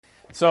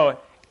So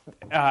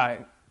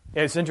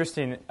it's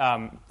interesting.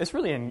 It's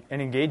really an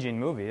engaging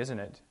movie, isn't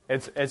it?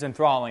 It's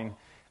enthralling.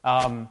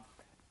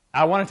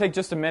 I want to take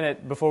just a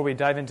minute before we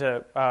dive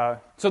into.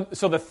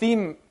 So the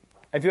theme.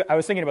 I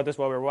was thinking about this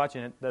while we were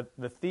watching it.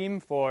 The theme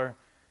for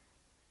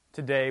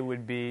today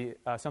would be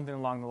something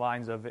along the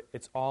lines of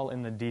it's all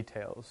in the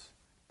details.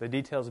 The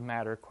details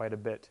matter quite a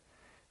bit.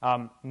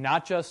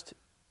 Not just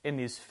in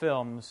these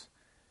films.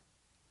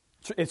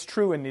 It's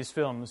true in these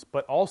films,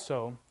 but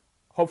also,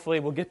 hopefully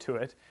we'll get to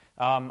it,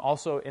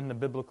 also in the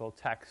biblical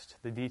text,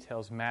 the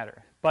details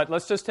matter. But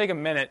let's just take a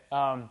minute.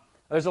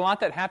 There's a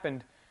lot that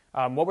happened.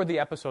 What were the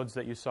episodes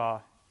that you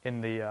saw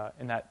in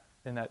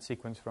that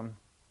sequence from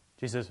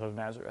Jesus of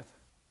Nazareth?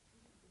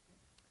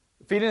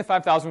 Feeding the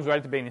 5,000 was right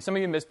at the beginning. Some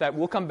of you missed that.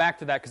 We'll come back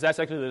to that because that's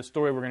actually the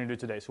story we're going to do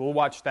today. So we'll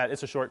watch that.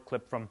 It's a short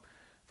clip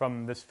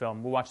from this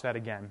film. We'll watch that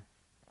again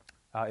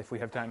if we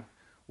have time.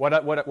 What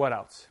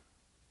else?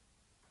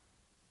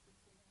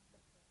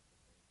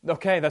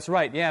 Okay, that's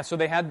right. Yeah, so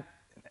they had.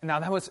 Now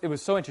it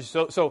was so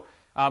interesting. So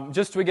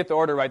just to get the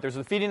order right, there's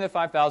the feeding of the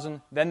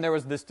 5,000. Then there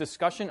was this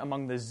discussion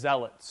among the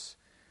zealots.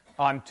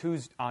 On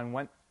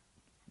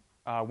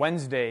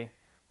Wednesday,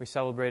 we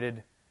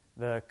celebrated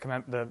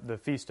the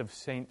feast of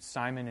Saint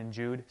Simon and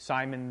Jude.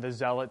 Simon the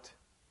zealot.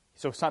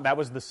 So that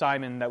was the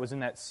Simon that was in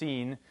that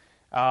scene,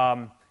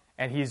 and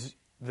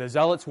the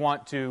zealots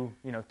want to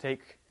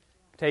take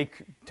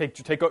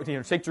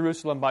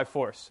Jerusalem by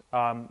force,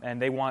 and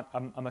they want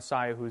a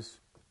Messiah who's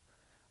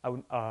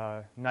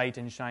a knight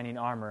in shining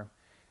armor.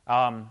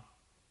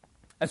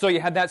 And so you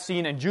had that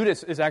scene, and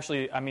Judas is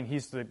actually, he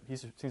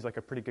seems like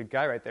a pretty good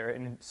guy right there.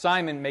 And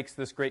Simon makes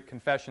this great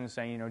confession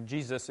saying,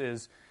 Jesus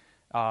is,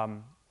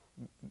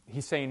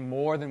 he's saying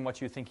more than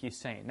what you think he's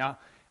saying. Now,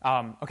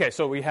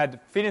 so we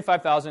had feeding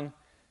 5,000,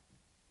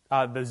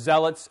 the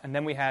zealots, and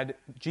then we had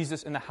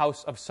Jesus in the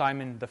house of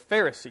Simon the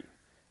Pharisee.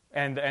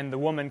 And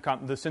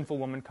the sinful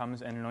woman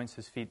comes and anoints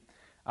his feet.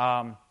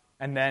 And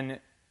then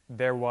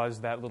there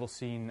was that little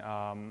scene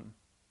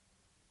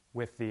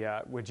with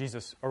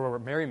Jesus, or where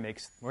Mary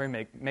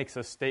makes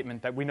a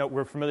statement that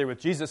we're familiar with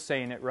Jesus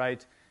saying it,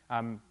 right?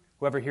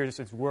 Whoever hears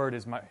his word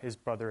is his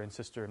brother and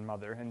sister and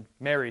mother. And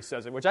Mary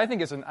says it, which I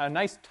think is a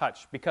nice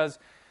touch, because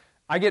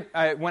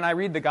when I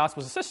read the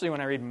Gospels, especially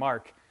when I read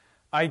Mark,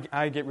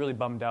 I get really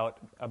bummed out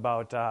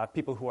about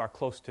people who are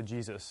close to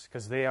Jesus,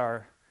 because they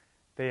are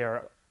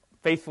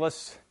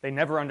faithless. They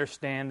never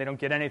understand. They don't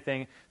get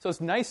anything. So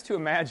it's nice to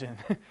imagine.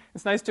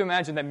 It's nice to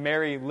imagine that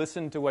Mary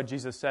listened to what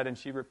Jesus said and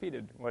she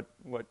repeated what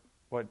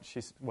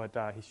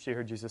she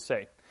heard Jesus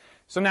say.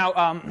 So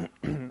now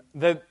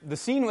the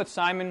scene with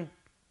Simon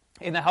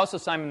in the house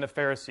of Simon the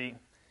Pharisee.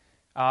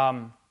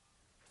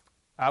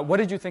 What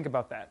did you think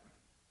about that?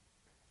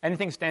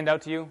 Anything stand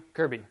out to you,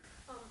 Kirby?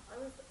 I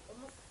was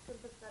almost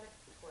sympathetic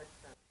towards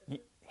them.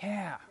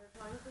 Yeah.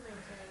 They're trying to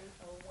maintain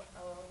a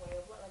way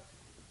of what,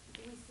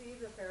 we see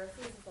the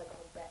Pharisees as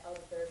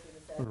the Pharisees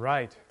instead.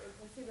 Right.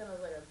 We see them as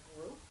a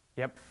group.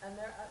 Yep. And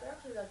they're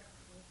actually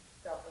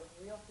felt like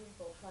real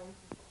people trying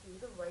to do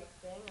the right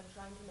thing and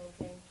trying to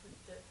maintain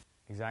tradition.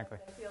 Exactly.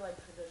 I feel like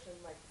tradition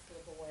might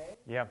slip away.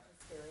 Yeah.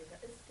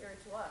 It's scary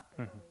to us.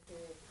 Mm-hmm. We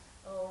see,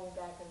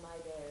 back in my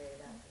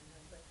day,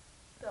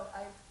 so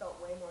I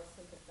felt way more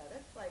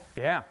sympathetic.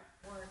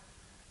 Weren't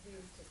these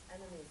just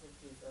enemies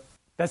of Jesus?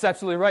 That's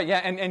absolutely right. Yeah,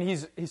 and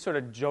he's sort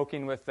of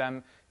joking with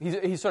them.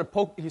 He's sort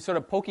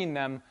of poking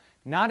them,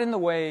 not in the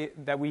way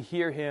that we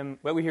hear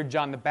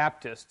John the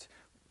Baptist,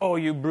 "Oh,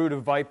 you brood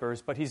of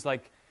vipers," but he's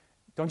like,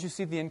 "Don't you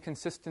see the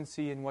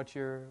inconsistency in what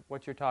you're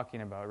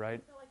talking about,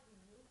 right?"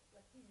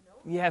 He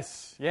knows.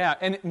 Yes, yeah,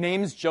 and it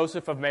names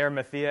Joseph of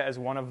Arimathea as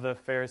one of the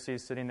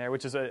Pharisees sitting there,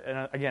 which is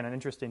again an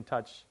interesting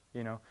touch,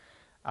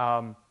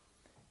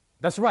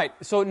 That's right.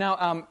 So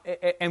now,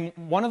 and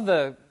one of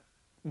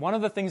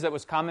the things that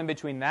was common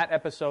between that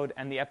episode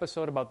and the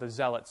episode about the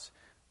zealots,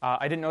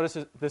 I didn't notice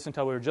this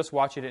until we were just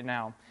watching it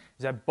now,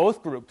 is that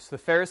both groups, the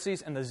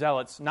Pharisees and the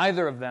zealots,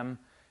 neither of them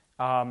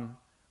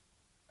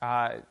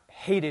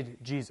hated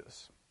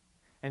Jesus.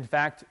 In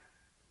fact,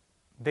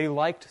 they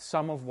liked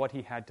some of what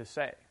he had to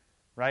say,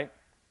 right?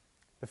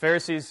 The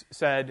Pharisees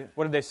said,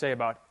 what did they say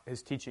about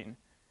his teaching?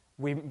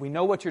 We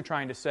know what you're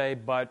trying to say,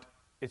 but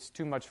it's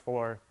too much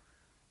for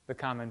the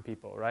common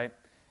people, right?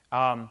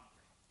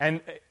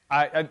 And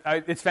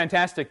it's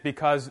fantastic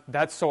because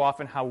that's so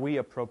often how we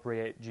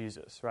appropriate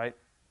Jesus, right?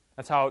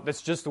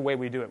 That's just the way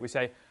we do it. We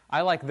say,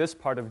 I like this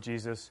part of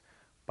Jesus,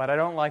 but I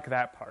don't like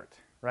that part,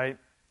 right?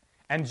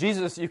 And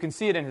Jesus, you can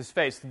see it in his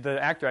face.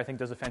 The actor, I think,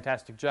 does a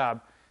fantastic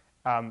job.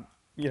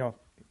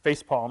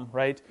 Face palm,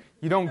 right?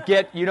 You don't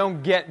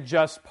get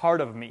just part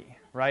of me,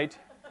 right?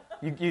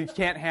 You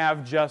can't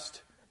have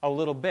just a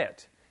little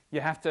bit.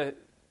 You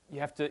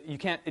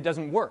can't. It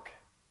doesn't work.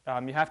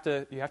 You have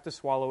to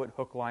swallow it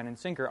hook, line, and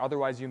sinker.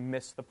 Otherwise, you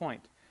miss the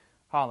point.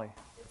 Holly.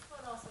 It's fun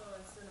also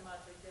in cinema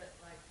to get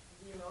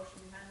the emotion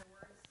behind the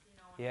words.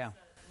 Yeah.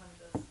 When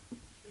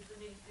people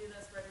need to do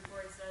this right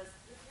before he says,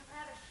 "If you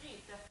had a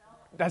sheet that fell."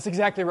 That's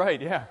exactly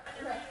right. Yeah.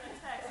 When you're reading the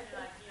text, and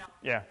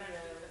you're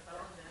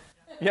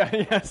Yeah.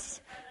 Yeah.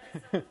 Yes.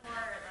 More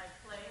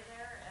play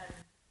there.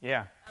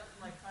 Yeah.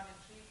 Like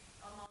tongue-in-cheek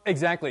almost.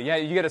 Exactly. Yeah,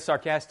 you get a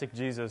sarcastic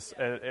Jesus,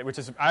 which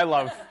is I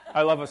love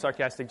a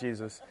sarcastic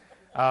Jesus.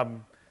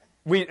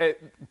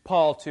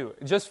 Paul too.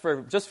 Just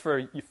for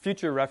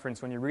future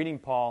reference, when you're reading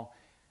Paul,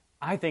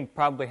 I think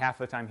probably half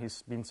the time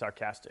he's being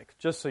sarcastic.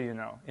 Just so you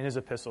know, in his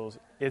epistles,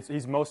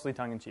 he's mostly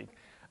tongue in cheek.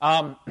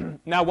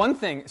 Now, one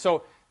thing.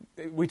 So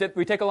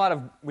there's a lot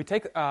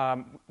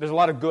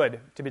of good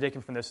to be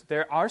taken from this.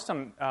 There are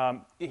some.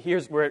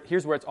 Here's where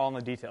it's all in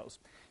the details.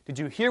 Did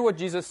you hear what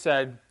Jesus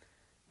said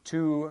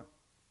to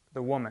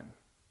the woman?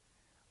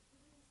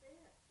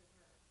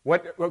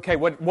 What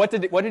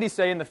did he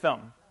say in the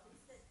film?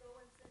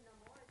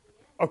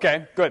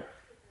 Okay, good.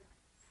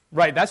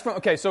 Right,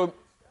 so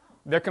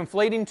they're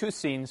conflating two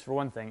scenes, for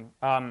one thing.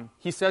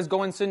 He says,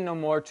 go and sin no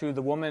more to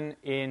the woman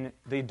in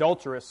the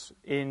adulteress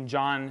in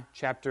John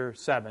chapter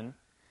 7.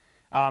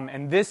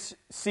 And this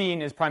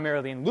scene is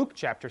primarily in Luke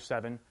chapter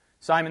 7.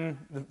 Simon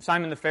the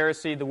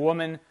Pharisee, the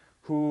woman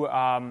who,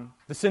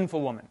 the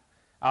sinful woman.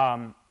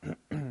 Now,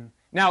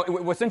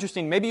 what's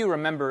interesting, maybe you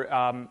remember,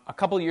 a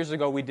couple years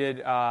ago we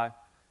did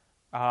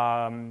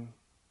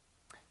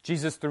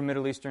Jesus Through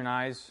Middle Eastern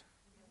Eyes,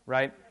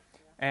 right?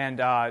 And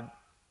that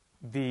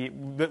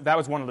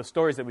was one of the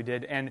stories that we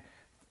did. And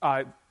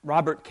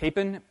Robert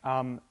Capon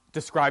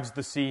describes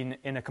the scene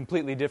in a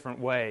completely different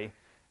way.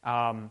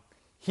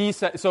 He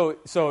said,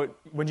 so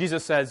when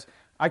Jesus says,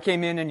 "I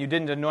came in and you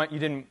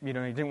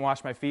didn't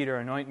wash my feet or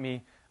anoint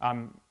me,"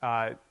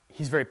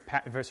 he's very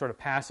sort of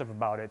passive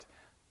about it.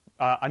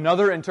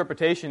 Another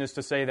interpretation is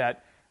to say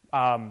that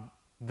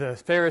the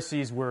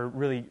Pharisees were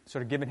really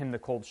sort of giving him the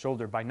cold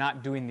shoulder by not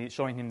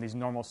showing him these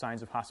normal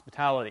signs of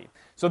hospitality.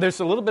 So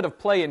there's a little bit of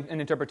play in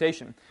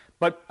interpretation.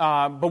 But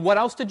what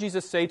else did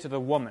Jesus say to the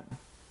woman?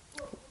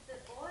 Well, the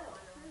oil,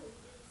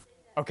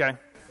 too. Okay.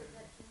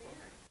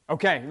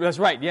 Okay, that's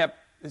right. Yep.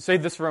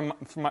 Save this for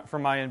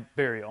my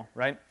burial,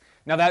 right?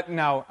 Now that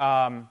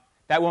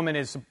woman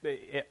is,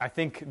 I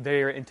think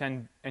they're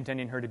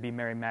intending her to be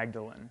Mary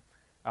Magdalene.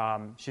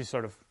 She's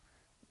sort of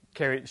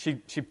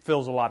she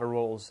fills a lot of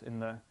roles in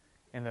the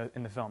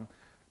film.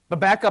 But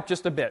back up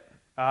just a bit.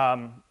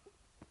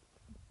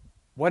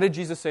 What did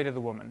Jesus say to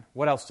the woman?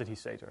 What else did he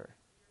say to her?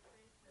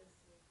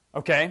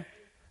 Okay,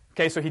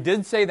 so he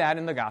did say that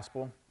in the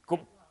gospel. Go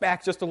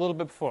back just a little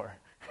bit before.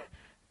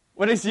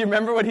 Do you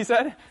remember what he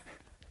said?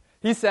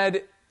 He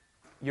said,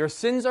 "Your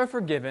sins are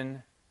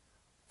forgiven,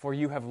 for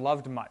you have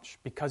loved much,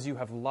 because you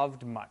have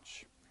loved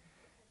much."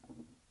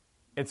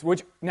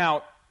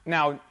 Now,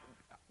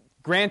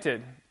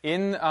 granted,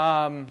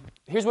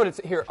 here's what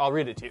I'll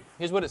read it to you.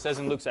 Here's what it says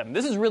in Luke 7.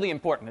 This is really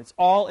important. It's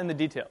all in the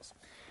details.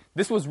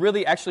 This was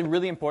really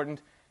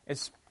important.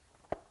 It's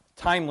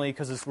timely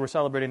because we're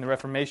celebrating the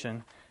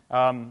Reformation.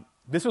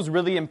 This was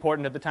really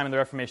important at the time of the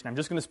Reformation. I'm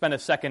just going to spend a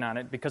second on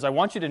it because I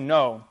want you to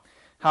know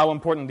how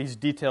important these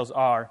details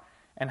are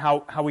and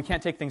how we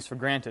can't take things for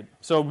granted.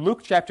 So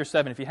Luke chapter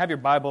 7, if you have your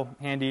Bible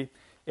handy,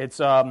 it's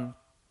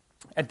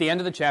at the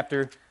end of the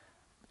chapter.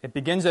 It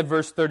begins at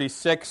verse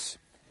 36.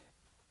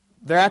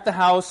 They're at the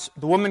house,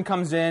 the woman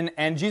comes in,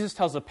 and Jesus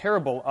tells a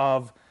parable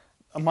of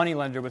a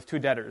moneylender with two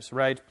debtors,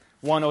 right?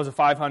 One owes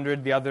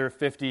 500, the other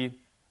 50.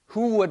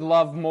 Who would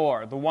love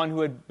more, the one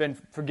who had been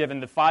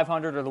forgiven the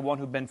 500 or the one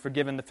who had been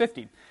forgiven the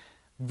 50?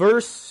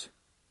 Verse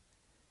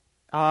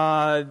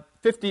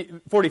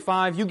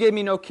 45, you gave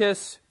me no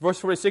kiss. Verse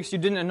 46, you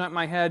didn't anoint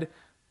my head.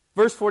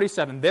 Verse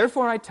 47,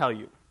 therefore I tell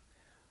you,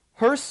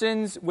 her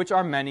sins, which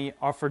are many,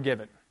 are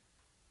forgiven.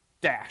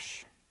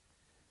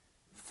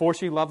 For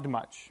she loved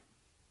much.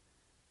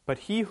 But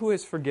he who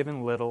is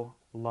forgiven little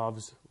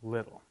loves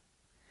little.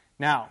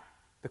 Now,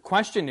 the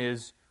question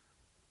is,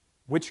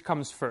 which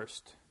comes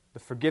first, the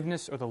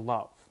forgiveness or the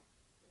love?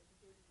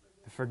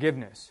 The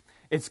forgiveness.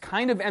 It's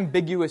kind of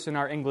ambiguous in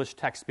our English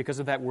text because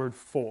of that word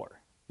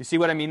for. You see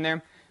what I mean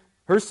there?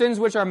 Her sins,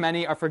 which are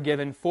many, are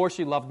forgiven, for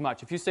she loved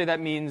much. If you say that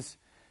means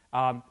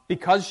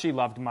because she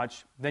loved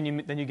much, then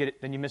you get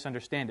it, then you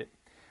misunderstand it.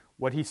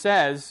 What he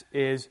says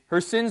is,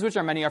 her sins, which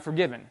are many, are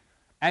forgiven.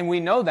 And we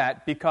know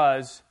that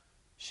because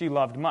she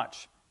loved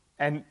much.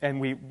 And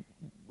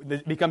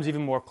it becomes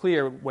even more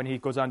clear when he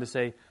goes on to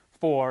say,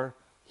 for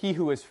he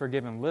who is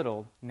forgiven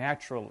little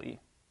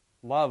naturally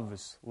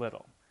loves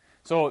little.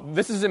 So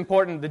this is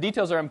important. The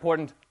details are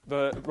important.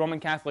 The Roman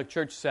Catholic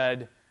Church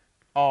said,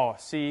 oh,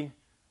 see,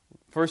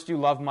 first you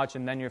love much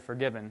and then you're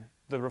forgiven.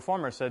 The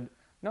Reformer said,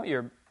 no,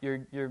 you're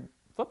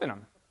flipping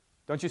them.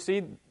 Don't you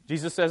see?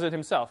 Jesus says it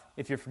himself.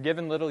 If you're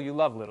forgiven little, you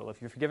love little. If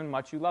you're forgiven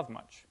much, you love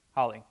much.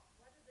 Holly.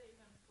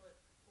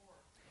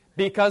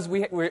 Because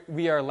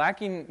we are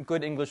lacking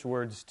good English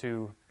words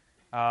to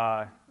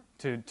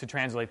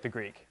translate the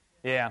Greek.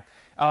 Yeah,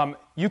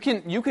 you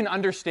can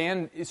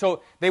understand.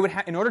 So they would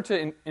in order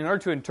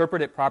to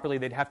interpret it properly,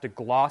 they'd have to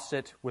gloss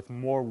it with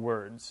more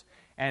words,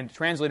 and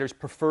translators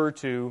prefer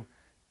to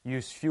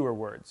use fewer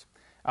words.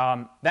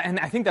 And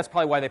I think that's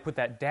probably why they put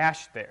that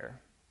dash there,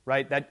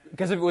 right?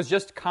 Because if it was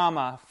just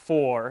comma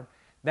for,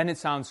 then it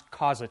sounds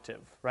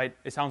causative, right?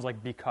 It sounds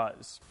like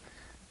because.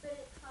 But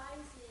it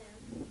ties in.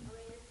 I mean,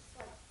 it's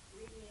like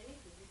reading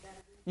anything.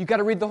 You got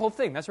to read the whole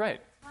thing. That's right.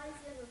 It ties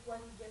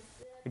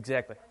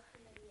Exactly.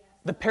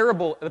 The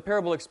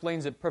parable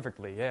explains it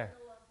perfectly. Yeah.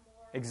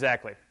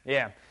 Exactly.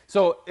 Yeah.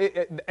 So,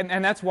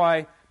 and that's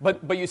why.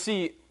 But you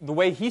see, the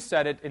way he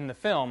said it in the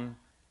film,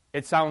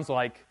 it sounds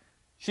like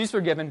she's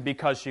forgiven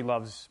because she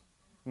loves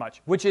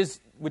much, which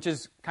is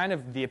kind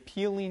of the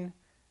appealing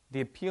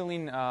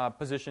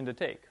position to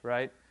take,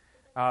 right?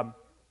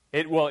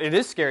 It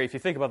is scary if you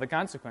think about the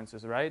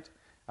consequences, right?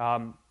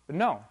 But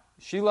no,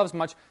 she loves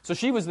much. So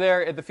she was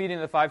there at the feeding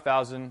of the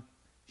 5,000.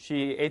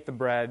 She ate the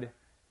bread,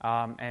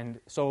 and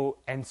so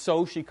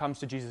she comes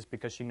to Jesus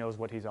because she knows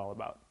what he's all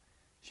about.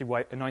 She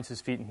anoints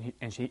his feet,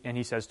 and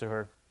he says to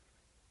her,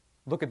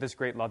 "Look at this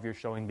great love you're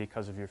showing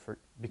because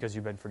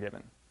you've been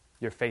forgiven.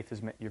 Your faith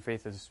has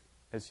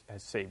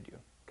saved you."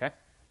 Okay.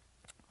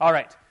 All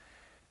right.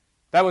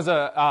 That was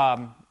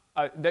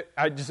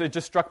it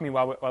just struck me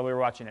while we were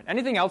watching it.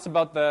 Anything else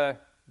about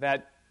that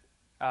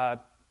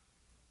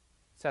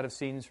set of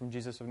scenes from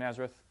Jesus of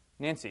Nazareth?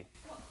 Nancy?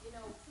 Well,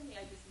 something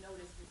I just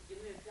noticed is in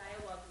the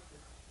dialogue with the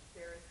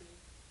Pharisees,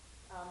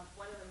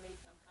 one of them made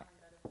some comment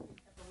about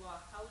at the law,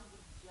 how would we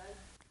judge?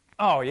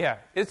 Oh, yeah.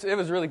 It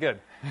was really good.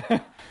 And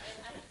it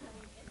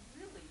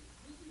really,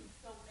 we use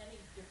so many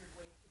different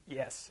ways to judge.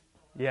 Yes.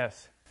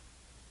 Yes.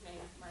 James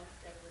might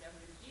say whatever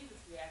Jesus'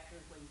 reaction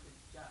is when you can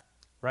judge.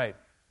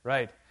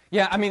 Right.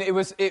 Yeah, I mean,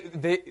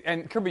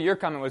 and Kirby, your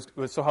comment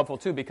was so helpful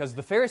too, because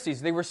the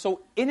Pharisees, they were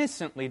so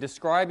innocently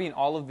describing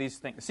all of these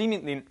things,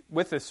 seemingly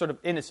with this sort of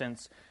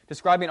innocence,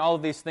 describing all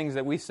of these things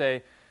that we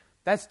say,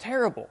 that's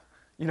terrible.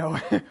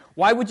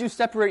 Why would you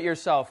separate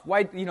yourself?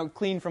 Why,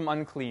 clean from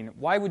unclean?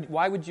 Why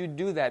would you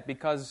do that?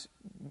 Because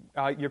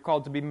you're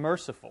called to be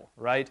merciful,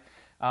 right?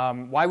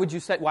 Why would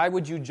you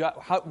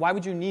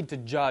need to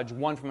judge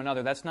one from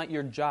another? That's not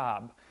your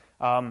job.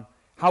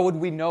 How would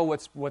we know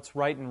what's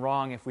right and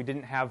wrong if we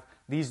didn't have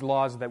these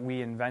laws that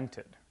we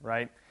invented,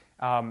 right?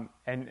 And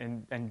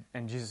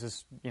Jesus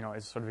is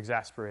sort of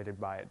exasperated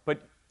by it.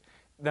 But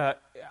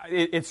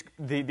it's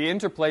the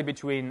interplay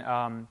between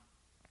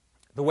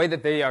the way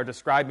that they are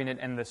describing it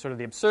and the sort of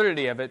the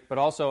absurdity of it, but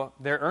also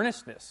their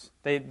earnestness.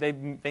 They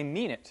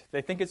mean it.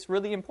 They think it's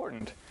really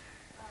important.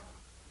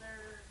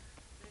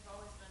 They've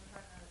always been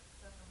trying to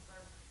set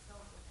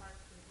themselves apart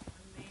to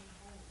remain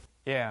holy.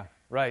 Yeah,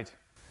 right. So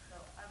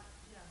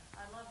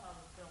I love how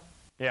the film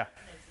Yeah.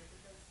 makes it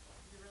because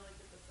you really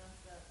get the sense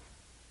that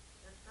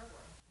they're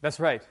struggling. That's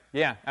right.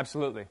 Yeah,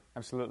 absolutely.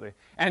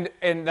 And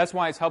that's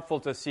why it's helpful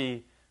to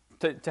see,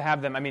 to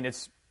have them, I mean,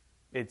 it's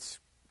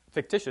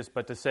fictitious,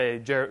 but to say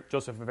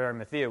Joseph of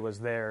Arimathea was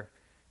there,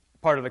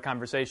 part of the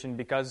conversation,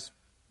 because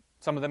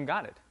some of them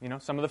got it.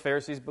 Some of the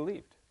Pharisees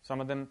believed. Some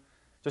of them,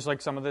 just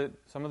like some of the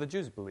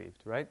Jews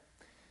believed, right?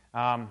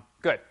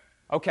 Good.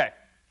 Okay.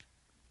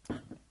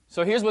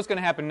 So here's what's going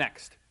to happen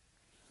next.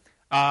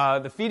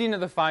 The feeding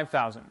of the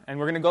 5,000. And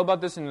we're going to go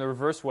about this in the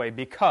reverse way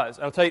because,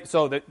 I'll tell you,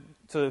 so the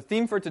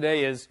theme for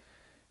today is,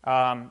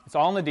 it's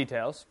all in the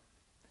details.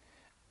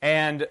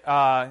 And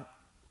I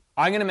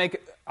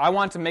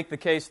want to make the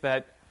case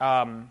that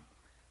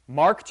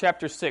Mark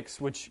chapter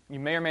 6, which you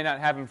may or may not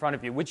have in front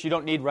of you, which you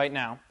don't need right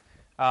now.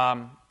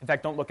 In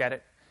fact, don't look at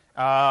it.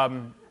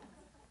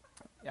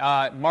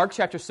 Mark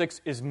chapter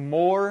 6 is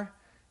more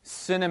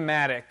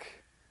cinematic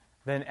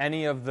than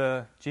any of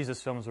the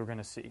Jesus films we're going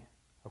to see.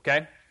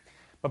 Okay?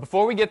 But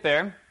before we get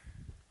there,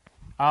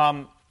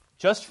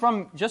 just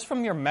from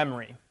your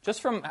memory,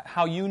 just from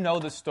how you know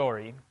the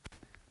story,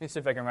 let me see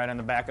if I can write on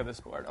the back of this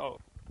board. Oh,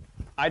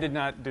 I did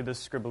not do this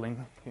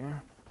scribbling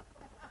here.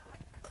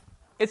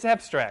 It's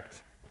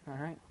abstract. All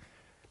right.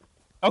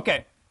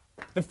 Okay.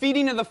 The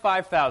feeding of the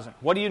 5,000.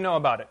 What do you know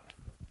about it?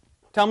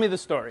 Tell me the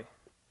story.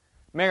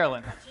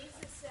 Marilyn. Jesus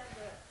said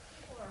that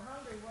people are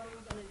hungry. What are we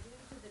going to do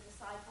to the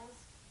disciples?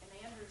 And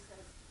Andrew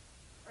says,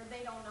 or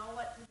they don't know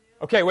what to do.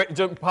 Okay,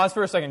 wait, pause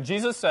for a second.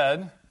 Jesus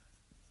said,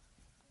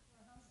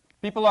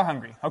 people are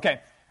hungry. Okay.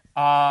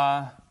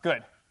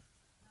 Good.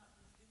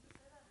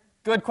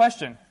 Good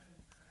question.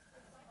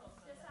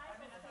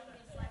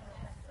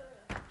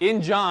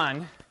 In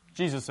John,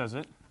 Jesus says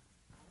it.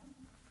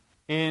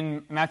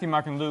 In Matthew,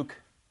 Mark, and Luke,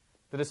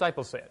 the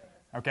disciples say it.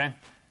 Okay?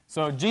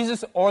 So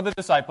Jesus or the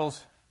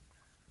disciples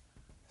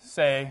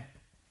say,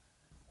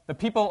 the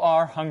people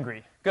are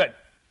hungry. Good.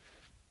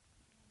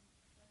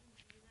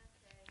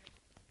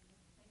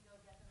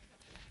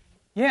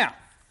 Yeah.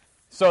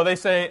 So they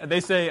say.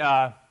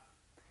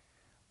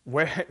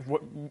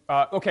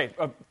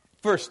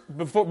 First,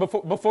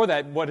 before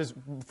that,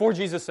 before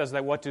Jesus says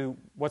that, what's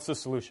the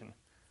solution?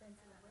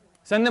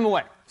 Send them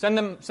away. Send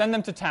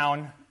them to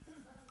town.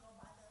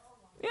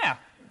 Yeah.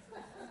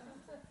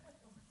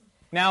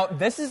 Now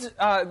this is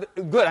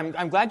good.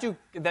 I'm glad you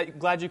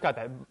caught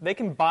that. They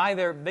can buy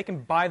their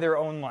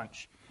own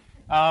lunch.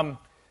 Buy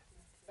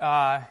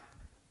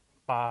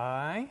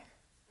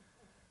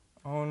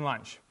own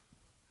lunch.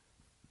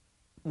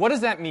 What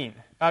does that mean?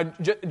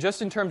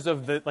 Just in terms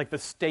of the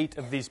state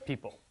of these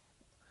people.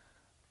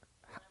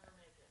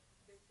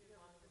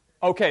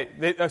 Okay,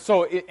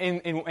 so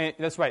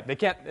that's right. They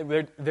can't.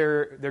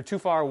 They're too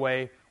far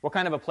away. What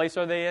kind of a place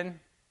are they in?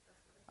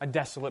 A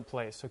desolate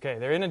place. Okay,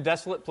 they're in a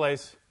desolate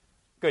place.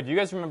 Good. You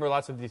guys remember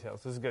lots of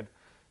details. This is good.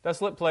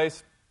 Desolate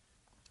place.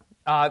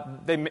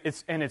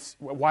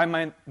 Why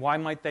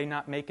might they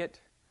not make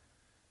it?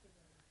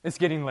 It's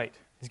getting late.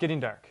 It's getting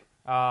dark.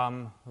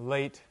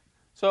 Late.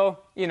 So,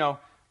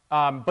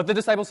 but the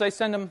disciples say,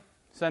 send them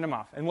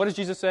off. And what does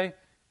Jesus say?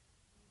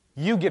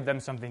 You give them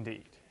something to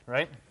eat,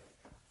 right?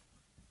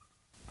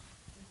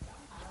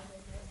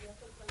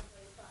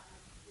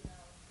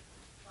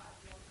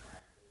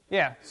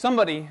 Yeah,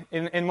 somebody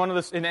in one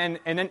of the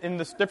in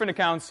the different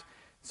accounts,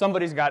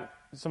 somebody's got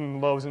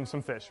some loaves and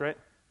some fish, right?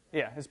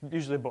 Yeah, it's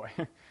usually a boy.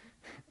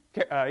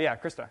 Yeah,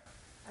 Krista.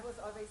 I was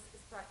always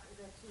struck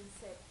that he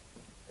said,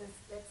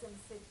 "Let them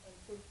sit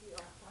in 50 or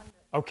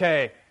 100."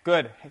 Okay,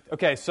 good.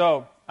 Okay,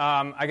 so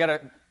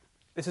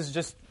this is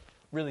just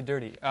really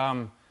dirty.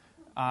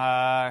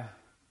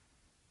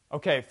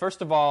 Okay,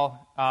 first of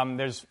all,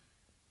 there's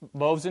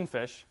loaves and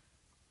fish.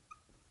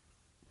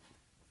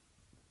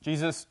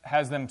 Jesus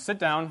has them sit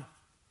down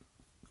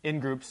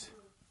in groups,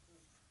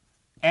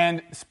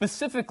 and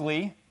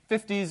specifically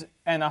 50s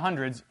and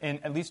 100s in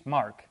at least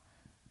Mark.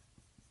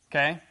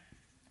 Okay?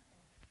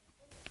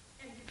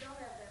 And you don't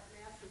have that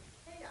massive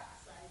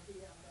chaos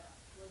idea that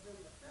was in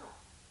the film.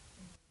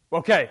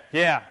 Okay,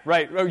 yeah,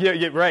 right. Oh,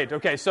 yeah, right.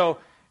 Okay, so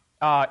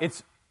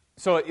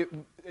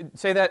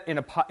say that in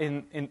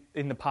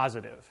the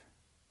positive.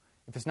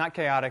 If it's not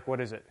chaotic, what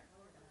is it?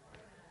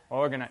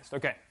 Organized.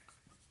 Okay.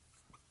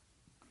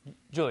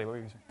 Julie, what were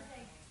you going to say?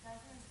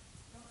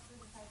 Don't the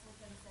disciples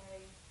then say,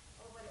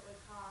 "Oh, what it would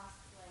cost,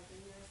 like a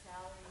year's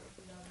salary to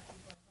feed all the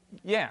people"?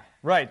 Yeah,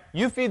 right.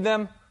 You feed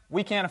them,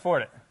 we can't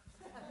afford it.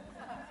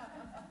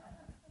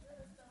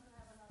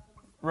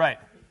 Right.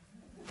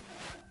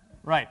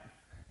 Right.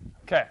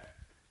 Okay.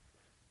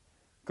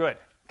 Good.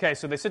 Okay,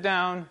 so they sit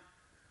down.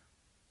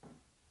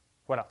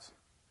 What else?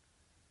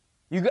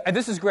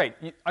 This is great.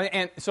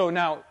 And so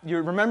now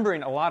you're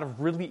remembering a lot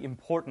of really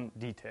important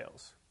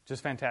details.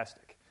 Just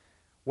fantastic.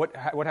 What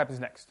happens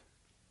next?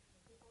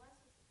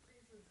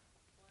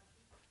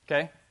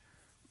 Okay.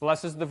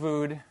 Blesses the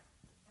food.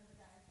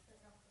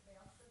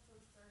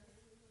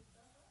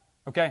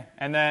 Okay.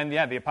 And then,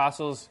 the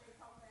apostles.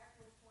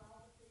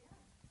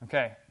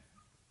 Okay.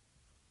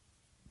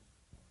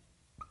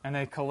 And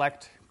they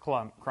collect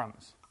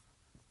crumbs.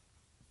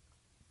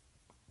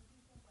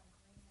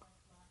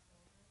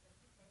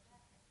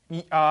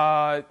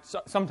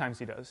 Sometimes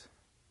he does.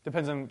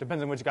 Depends on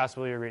which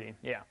gospel you're reading.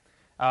 Yeah.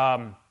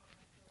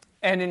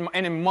 And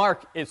in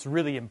Mark, it's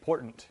really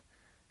important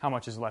how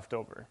much is left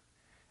over.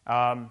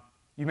 So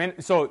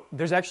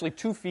there's actually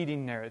two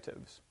feeding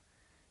narratives.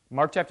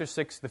 Mark chapter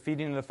 6, the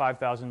feeding of the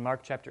 5,000.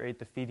 Mark chapter 8,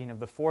 the feeding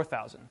of the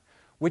 4,000.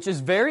 Which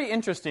is very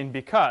interesting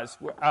because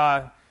we're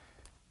not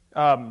going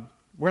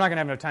to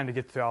have enough time to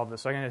get through all of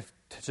this. So I'm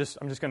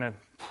just going to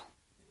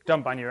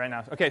dump on you right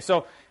now. Okay,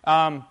 so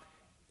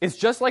it's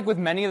just like with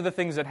many of the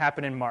things that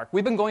happen in Mark.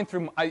 We've been going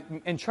through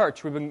in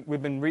church.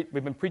 We've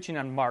been preaching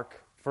on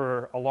Mark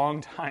for a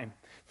long time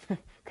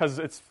because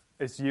it's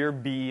year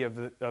B of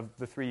the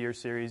 3-year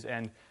series,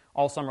 and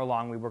all summer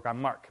long we work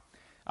on Mark.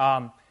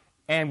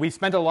 And we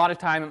spent a lot of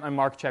time on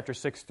Mark chapter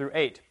 6 through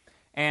 8.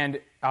 And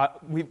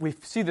we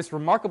see this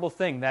remarkable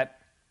thing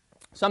that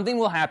something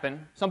will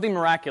happen, something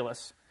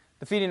miraculous,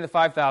 the feeding of the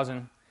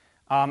 5,000,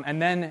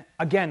 and then,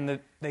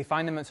 again, they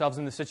find themselves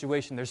in the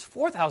situation. There's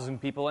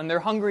 4,000 people, and they're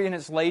hungry, and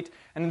it's late,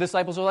 and the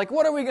disciples are like,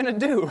 what are we going to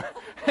do?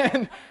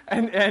 and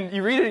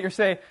you read it, and you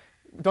say,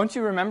 don't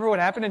you remember what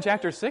happened in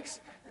chapter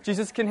 6?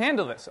 Jesus can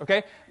handle this,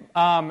 okay?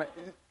 But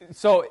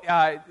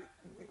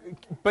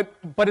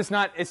it's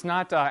not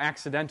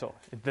accidental.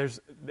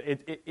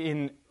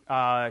 In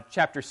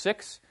chapter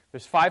 6,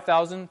 there's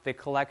 5,000. They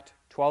collect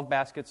 12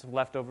 baskets of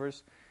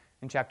leftovers.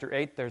 In chapter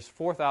 8, there's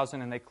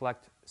 4,000, and they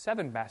collect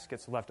 7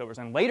 baskets of leftovers.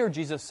 And later,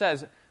 Jesus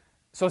says,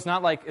 so it's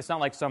not like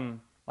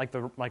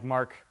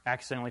Mark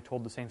accidentally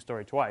told the same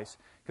story twice.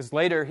 Because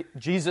later,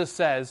 Jesus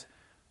says,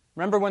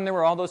 remember when there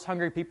were all those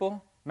hungry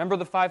people? Remember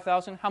the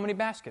 5,000? How many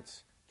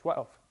baskets?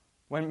 12.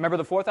 Remember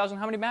the 4,000?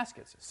 How many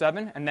baskets?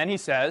 7. And then he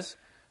says,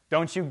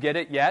 don't you get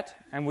it yet?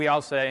 And we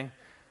all say,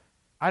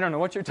 I don't know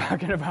what you're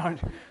talking about.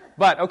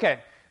 But, okay,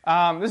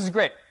 this is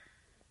great.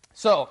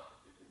 So,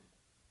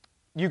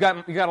 you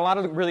got a lot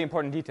of really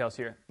important details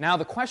here. Now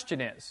the question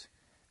is,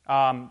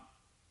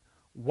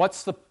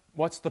 what's the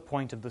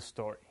point of the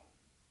story?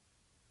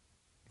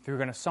 If you're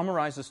going to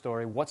summarize the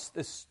story, what's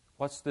this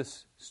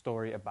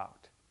story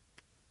about?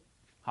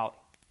 Holly.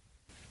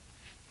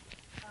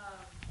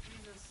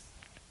 Jesus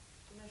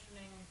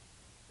commissioning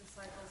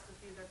disciples to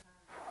feed their time.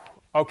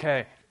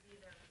 Okay.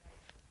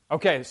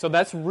 Okay, so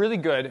that's really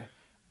good,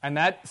 and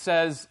that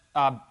says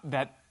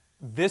that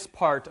this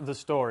part of the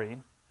story,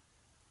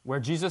 where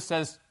Jesus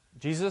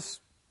gives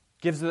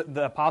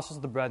the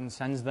apostles the bread and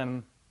sends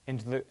them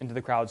into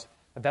the crowds,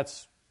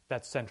 that's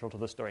central to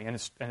the story, and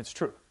it's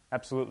true,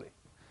 absolutely.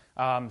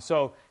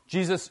 So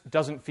Jesus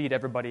doesn't feed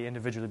everybody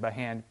individually by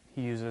hand;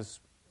 he uses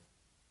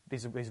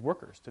these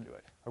workers to do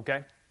it.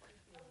 Okay,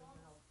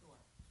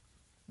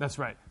 that's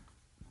right.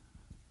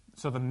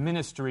 So the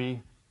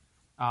ministry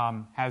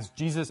has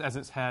Jesus as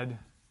its head,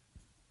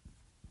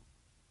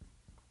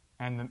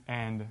 and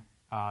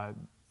the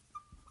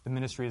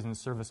ministry is in the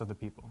service of the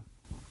people.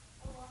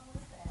 How long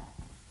was that?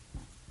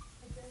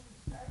 It doesn't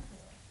start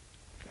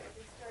there.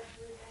 It starts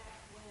way back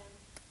when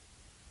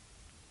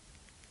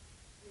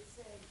they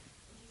say,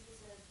 Jesus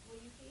says, will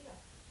you feed them?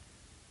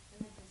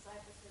 And the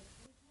disciples said,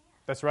 we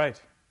can't. That's right.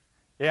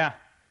 Yeah.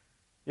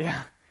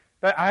 Yeah.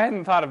 I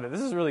hadn't thought of it.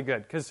 This is really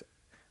good because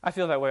I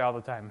feel that way all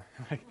the time.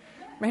 Like,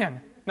 man,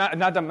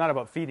 not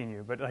about feeding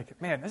you, but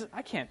like, man,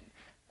 I can't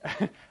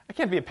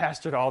be a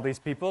pastor to all these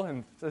people,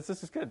 and this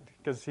is good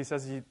because he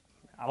says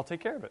I'll take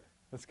care of it.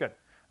 That's good.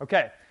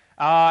 Okay.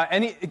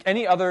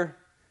 Any other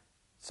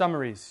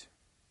summaries?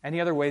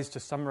 Any other ways to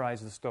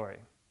summarize the story?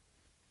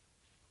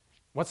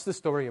 What's the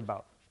story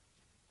about?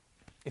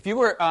 If you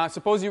were,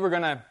 suppose you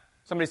were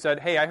somebody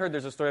said, "Hey, I heard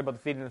there's a story about the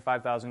feeding of the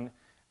 5,000.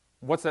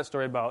 What's that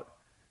story about?"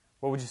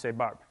 What would you say,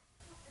 Barb? I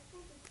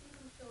think it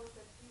even shows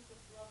that Jesus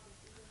loves us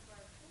even for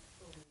our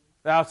history.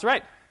 That's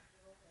right.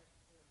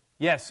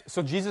 Yes,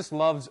 so Jesus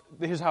loves,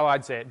 here's how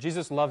I'd say it.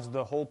 Jesus loves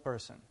the whole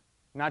person,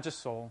 not just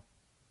soul,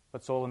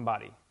 but soul and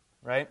body,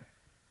 right?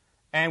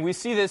 And we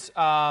see this in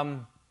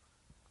a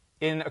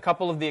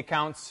couple of the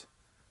accounts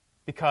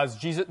because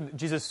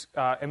Jesus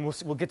and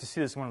we'll get to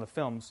see this in one of the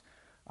films,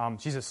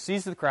 Jesus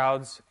sees the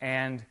crowds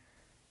and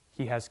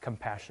he has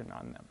compassion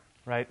on them,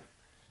 right?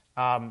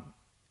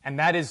 And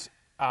that is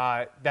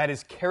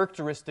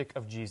characteristic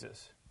of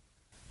Jesus.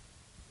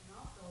 And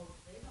also,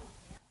 they don't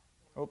ask.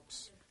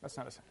 Oops, that's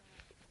not a sign.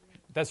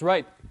 That's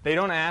right. They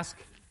don't ask.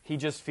 He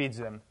just feeds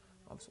them.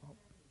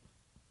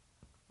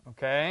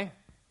 Okay,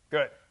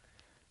 good.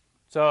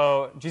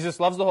 So Jesus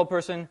loves the whole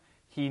person.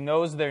 He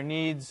knows their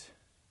needs.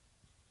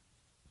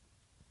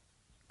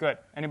 Good.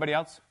 Anybody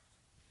else?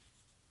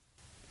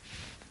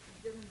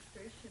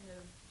 Demonstration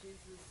of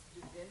Jesus'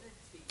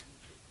 divinity.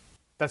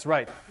 That's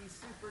right. He's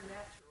supernatural.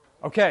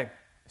 Okay.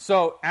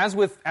 So as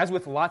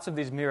with lots of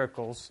these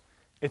miracles,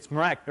 it's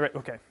miraculous. Right,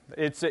 okay.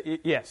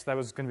 Yes, that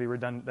was going to be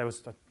redundant. That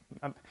was.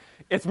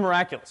 It's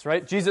miraculous,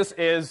 right? Jesus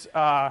is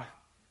God.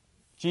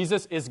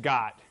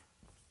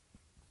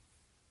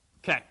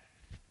 Okay.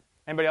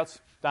 Anybody else?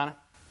 Donna?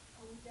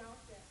 We doubt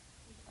that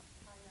he's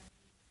high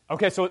on.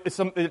 Okay, so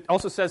it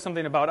also says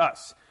something about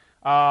us.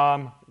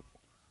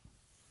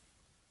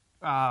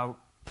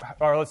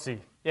 Or let's see.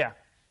 Yeah.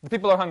 The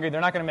people are hungry.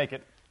 They're not going to make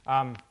it.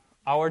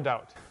 Our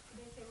doubt.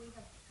 They say we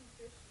have 2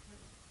 fish and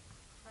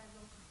 5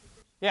 loaves of 2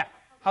 fish. Yeah.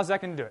 How's that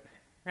going to do it?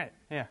 Right.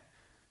 Yeah.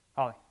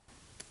 Holly.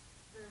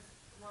 There's,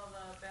 the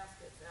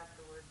baskets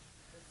afterwards.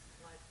 It's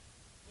like,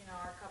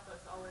 our cup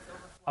is always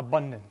overflowing.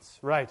 Abundance.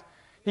 Right.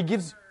 He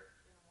gives.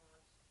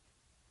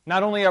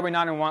 Not only are we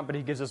not in want, but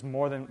he gives us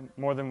more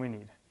than we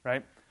need.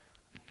 Right.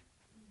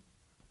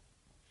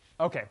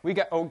 Okay.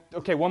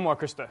 Okay. One more,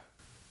 Krista.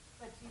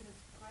 But Jesus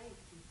prayed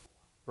before.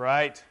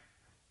 Right.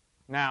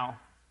 Now,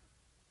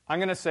 I'm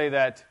going to say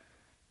that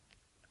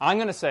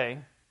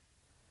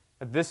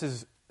this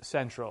is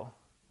central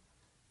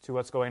to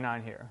what's going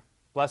on here.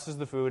 Blesses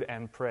the food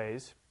and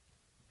prays.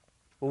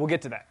 Well, we'll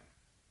get to that.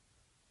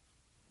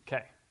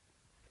 Okay.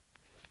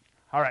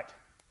 All right.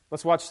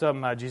 Let's watch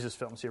some Jesus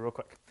films here real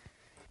quick.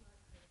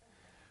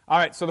 All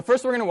right. So the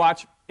first we're going to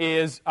watch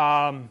is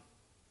from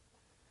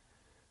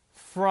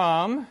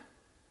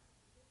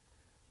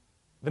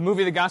the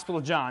movie The Gospel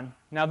of John.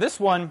 Now, this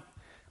one,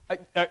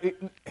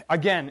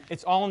 again,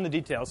 it's all in the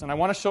details. And I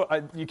want to show,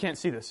 you can't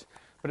see this,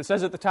 but it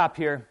says at the top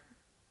here,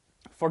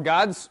 For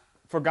God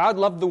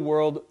loved the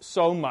world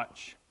so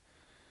much.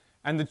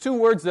 And the 2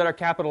 words that are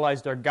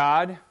capitalized are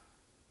God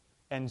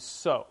and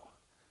so.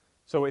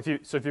 So if you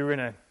were going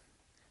to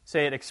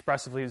say it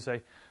expressively, you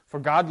say, For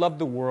God loved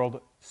the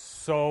world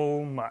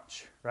so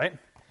much, right?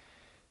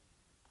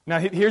 Now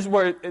here's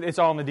where it's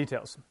all in the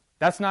details.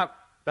 That's not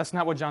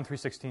what John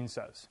 3:16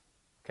 says.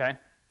 Okay?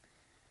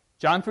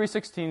 John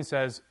 3:16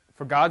 says,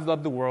 For God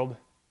loved the world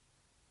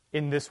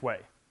in this way,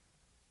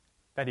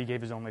 that he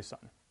gave his only son.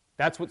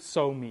 That's what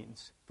so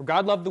means. For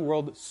God loved the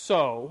world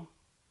so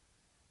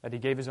that he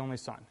gave his only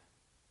son.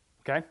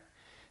 Okay?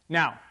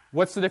 Now,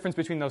 what's the difference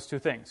between those 2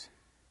 things?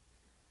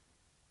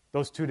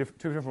 Those two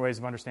different ways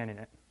of understanding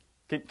it.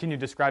 Can you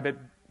describe it?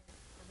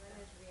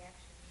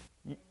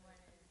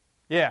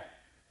 Yeah.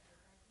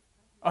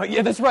 Oh,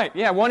 yeah, that's right.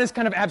 Yeah, one is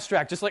kind of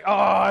abstract, just like, oh,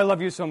 I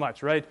love you so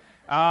much, right?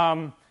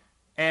 And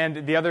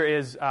the other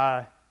is,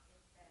 yeah,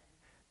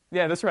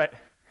 that's right.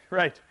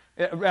 Right.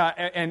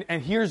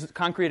 And here's a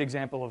concrete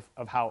example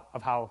of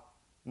how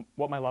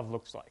what my love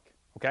looks like.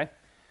 Okay?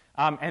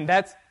 And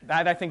that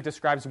I think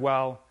describes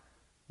well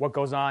what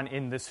goes on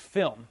in this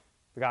film,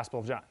 The Gospel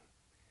of John.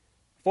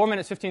 4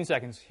 minutes, 15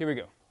 seconds. Here we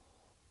go.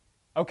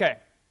 Okay.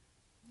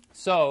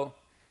 So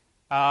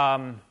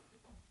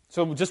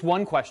just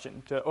one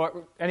question.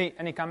 Or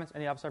any comments,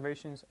 any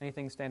observations,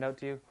 anything stand out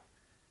to you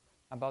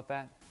about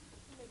that?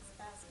 He makes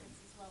baskets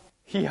as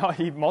well.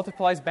 He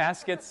multiplies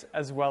baskets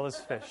as well as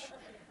fish.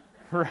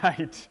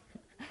 Right.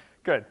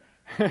 Good.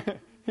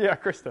 Yeah,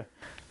 Krista.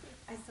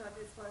 I thought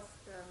this was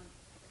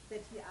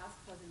that he asked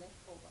for the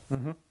leftovers.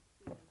 Mm-hmm.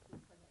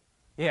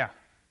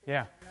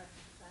 Yeah.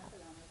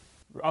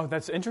 Oh,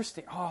 that's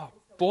interesting. Oh,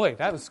 boy,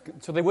 that was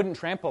good. So they wouldn't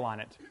trample on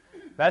it.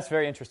 That's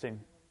very interesting.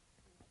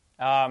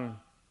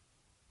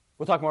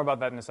 We'll talk more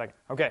about that in a second.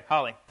 Okay,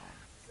 Holly. Is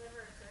there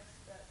ever a text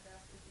that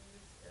basket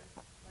used as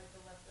like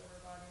the leftover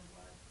body and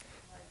blood,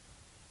 like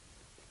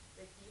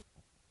they keep,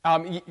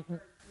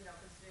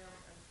 consume,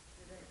 and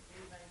they didn't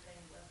leave anything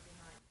left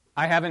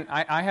behind?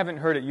 I haven't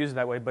heard it used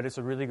that way, but it's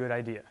a really good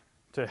idea.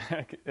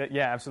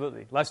 Yeah,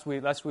 absolutely. Lest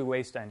we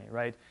waste any,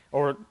 right?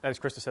 Or as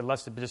Krista said,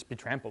 lest it just be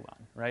trampled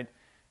on, right?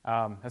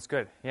 That's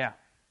good. Yeah.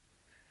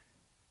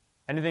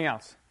 Anything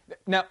else?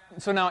 Now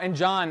in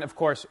John, of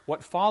course,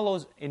 what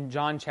follows in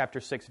John chapter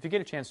 6, if you get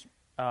a chance,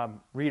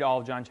 read all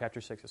of John chapter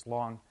 6. It's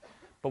long.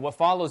 But what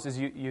follows is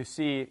you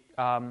see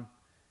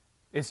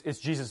it's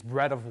Jesus'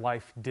 bread of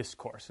life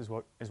discourse is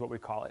what we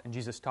call it. And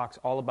Jesus talks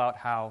all about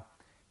how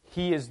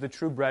he is the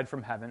true bread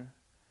from heaven.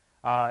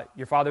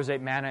 Your fathers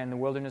ate manna in the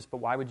wilderness, but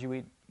why would you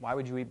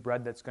eat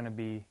bread that's going to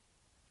be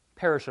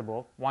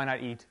perishable? Why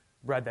not eat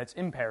bread that's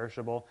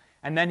imperishable?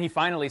 And then he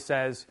finally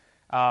says,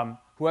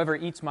 whoever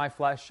eats my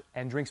flesh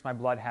and drinks my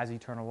blood has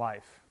eternal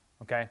life.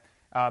 Okay,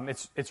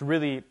 it's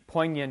really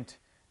poignant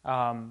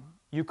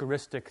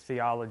Eucharistic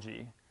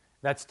theology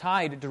that's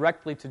tied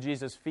directly to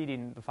Jesus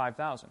feeding the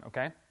 5,000.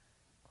 Okay.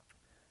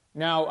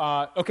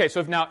 Now,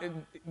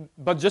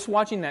 but just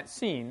watching that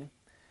scene,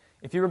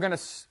 if you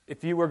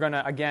were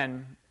gonna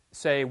again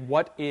say,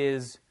 what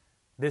is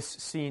this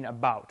scene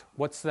about?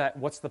 What's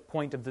the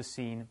point of the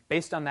scene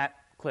based on that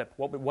clip?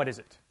 What is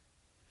it?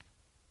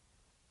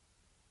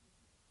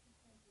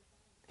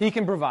 He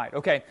can provide.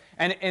 Okay,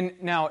 and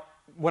now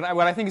what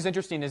I think is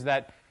interesting is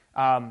that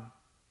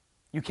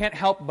you can't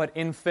help but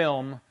in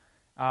film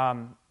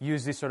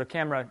use these sort of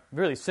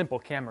really simple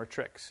camera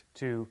tricks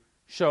to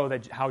show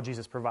that how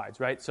Jesus provides.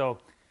 Right. So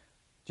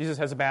Jesus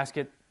has a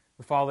basket.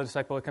 We follow the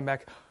disciple. We come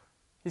back.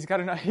 He's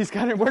got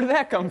where did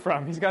that come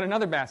from? He's got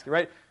another basket,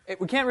 right?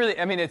 We can't really.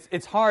 I mean,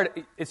 it's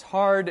hard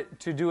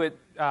to do it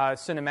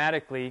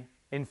cinematically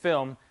in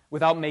film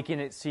without making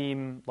it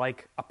seem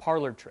like a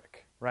parlor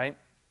trick, right?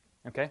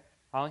 Okay,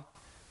 Holly.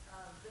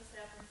 This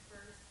happens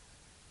first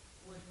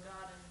with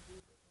God and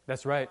Jesus.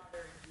 That's right.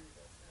 Father and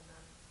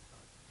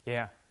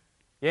Jesus,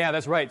 Yeah,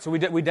 that's right. So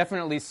we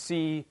definitely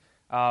see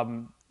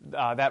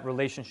that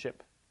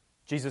relationship.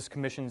 Jesus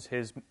commissions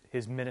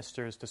his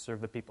ministers to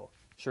serve the people.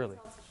 Surely.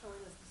 It's also showing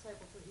his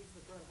disciples that he's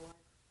the bread of life.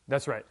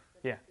 That's right.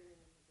 Yeah.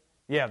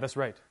 Yeah, that's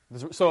right.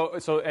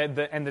 So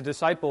and the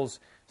disciples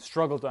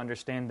struggle to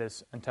understand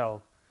this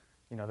until,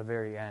 the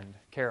very end.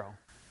 Carol.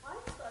 I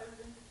thought it was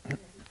interesting that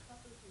he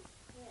covered his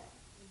head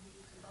when he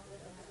was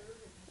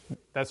observing.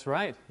 That's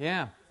right.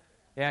 Yeah.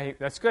 Yeah,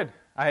 that's good.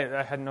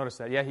 I hadn't noticed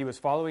that. Yeah, he was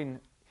following.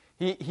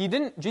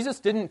 Jesus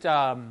didn't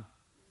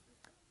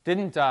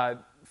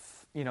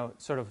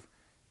sort of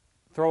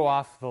throw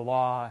off the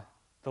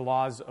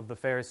laws of the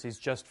Pharisees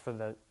just for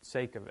the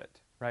sake of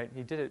it, right?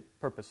 He did it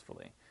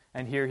purposefully.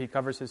 And here he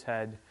covers his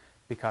head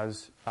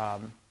because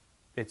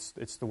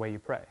it's the way you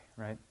pray,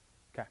 right?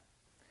 Okay.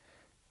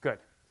 Good.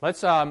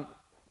 Let's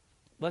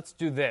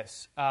do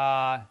this.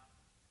 Okay.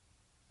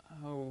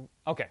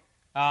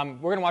 We're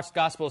going to watch the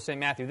Gospel of St.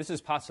 Matthew. This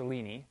is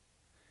Pasolini.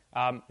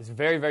 It's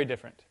very, very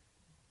different.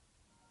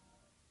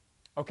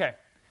 Okay.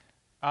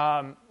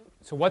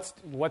 So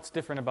what's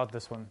different about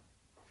this one?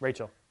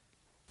 Rachel?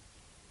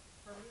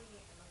 For me,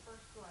 in the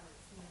first one, it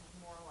seems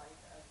more like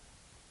a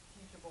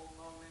teachable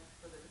moment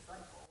for the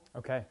disciples.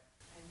 Okay.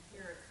 And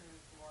here it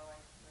seems more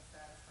like the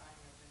satisfying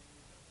of the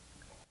needs of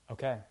the people.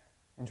 Okay.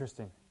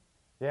 Interesting.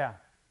 Yeah.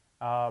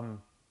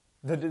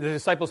 The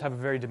disciples have a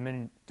very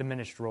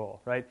diminished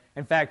role, right?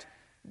 In fact,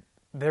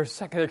 they're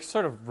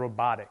sort of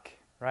robotic,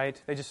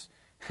 right? They just,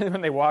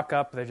 when they walk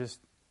up, they're just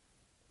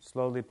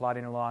slowly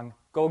plodding along.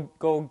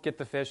 Go get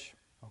the fish.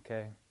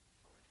 Okay.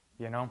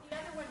 The other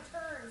one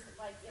turns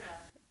like in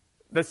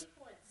a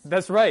sequence.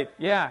 That's right.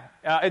 Yeah.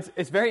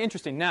 It's very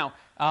interesting. Now,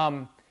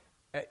 one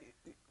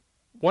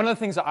of the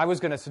things that I was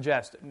going to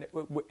suggest,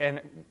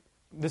 and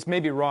this may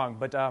be wrong,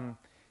 but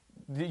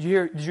did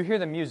you hear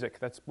the music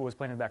that was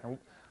playing in the background?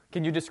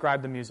 Can you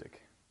describe the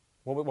music?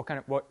 What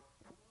kind of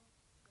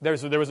There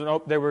was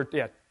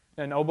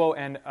an oboe,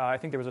 and I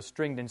think there was a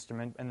stringed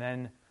instrument, and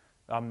then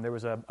there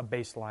was a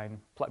bass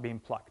line being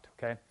plucked.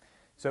 Okay,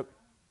 so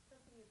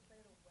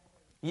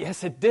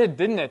yes, it did,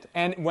 didn't it?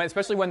 And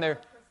especially when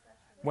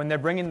they're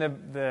bringing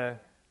the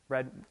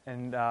bread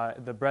and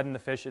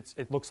the fish,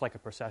 it looks like a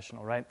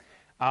processional, right?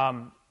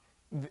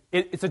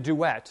 It's a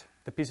duet.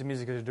 The piece of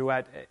music is a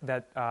duet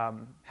that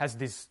has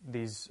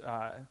these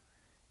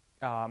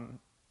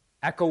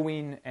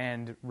echoing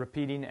and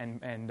repeating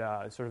and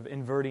sort of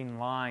inverting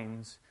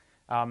lines,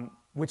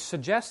 which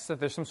suggests that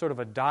there's some sort of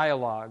a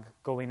dialogue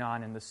going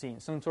on in the scene,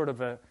 some sort of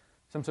a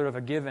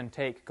give and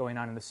take going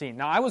on in the scene.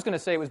 Now, I was going to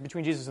say it was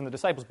between Jesus and the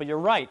disciples, but you're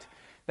right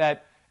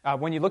that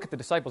when you look at the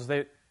disciples,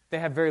 they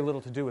have very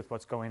little to do with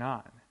what's going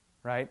on,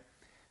 right?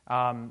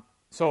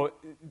 So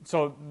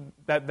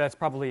that's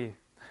probably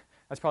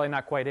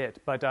not quite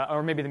it, but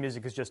or maybe the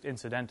music is just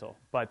incidental.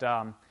 But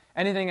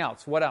anything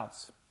else? What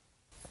else?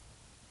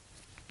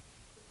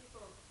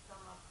 People come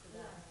up to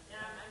them. Yeah,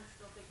 I'm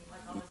still thinking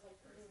like all this.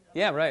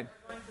 Yeah, right.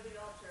 Going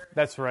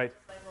That's right.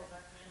 Disciples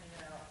are handing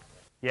it out.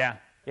 Yeah,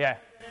 yeah.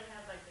 They didn't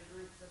have like the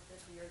groups of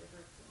 50 or the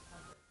groups of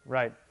 100.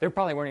 Right. There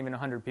probably weren't even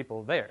 100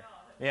 people there.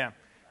 Yeah.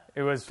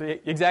 It was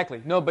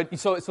exactly. No, but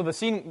so the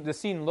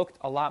scene looked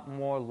a lot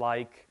more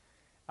like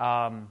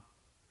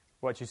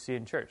what you see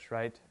in church,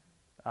 right?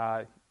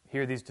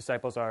 Here these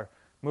disciples are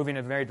moving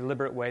in a very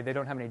deliberate way. They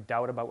don't have any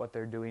doubt about what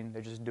they're doing.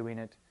 They're just doing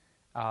it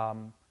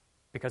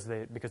because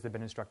they've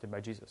been instructed by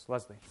Jesus.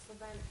 Leslie. So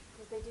then,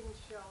 because they didn't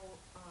show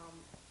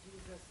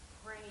Jesus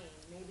praying,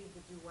 maybe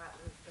the duet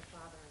was the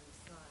Father and the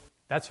Son.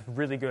 That's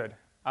really good.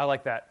 I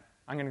like that.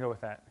 I'm going to go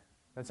with that.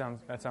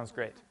 That sounds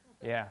great.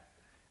 Yeah.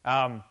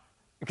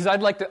 Because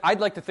I'd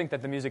like to think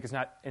that the music is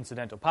not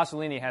incidental.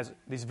 Pasolini has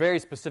these very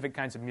specific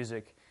kinds of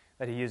music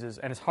that he uses,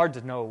 and it's hard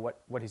to know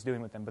what he's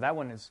doing with them. But that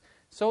one is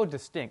so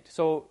distinct.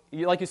 So,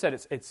 like you said,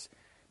 it's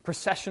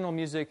processional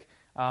music,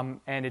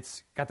 and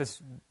it's got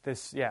this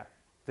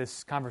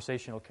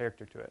conversational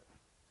character to it.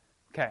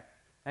 Okay.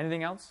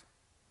 Anything else?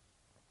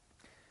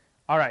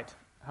 All right.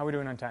 How are we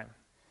doing on time?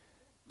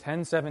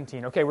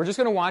 10:17. Okay, we're just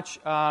going to watch.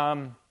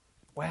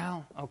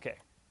 Okay.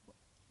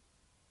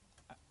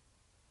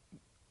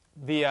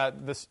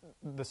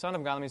 The Son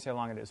of God. Let me see how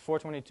long it is.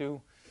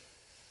 4:22.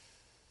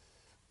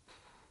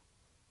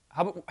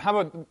 How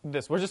about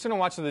this? We're just going to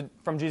watch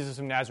from Jesus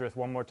of Nazareth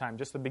one more time,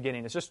 just the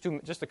beginning. It's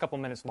just a couple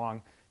minutes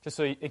long, just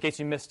so in case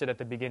you missed it at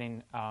the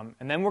beginning.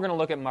 And then we're going to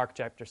look at Mark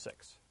chapter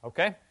 6.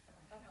 Okay?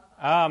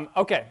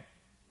 Okay.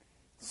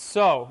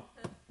 So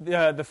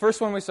the first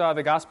one we saw,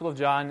 the Gospel of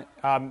John, it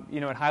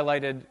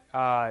highlighted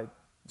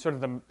sort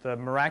of the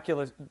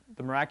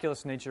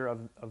miraculous nature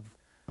of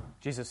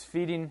Jesus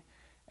feeding,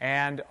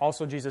 and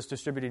also Jesus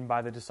distributing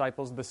by the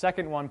disciples. The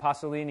second one,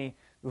 Pasolini,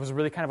 it was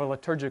really kind of a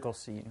liturgical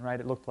scene, right?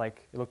 It looked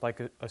like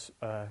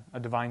a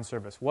divine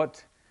service.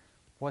 What's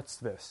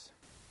this?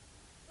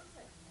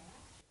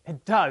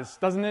 It does,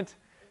 doesn't it?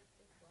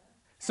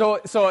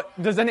 So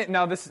does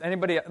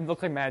anybody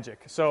look like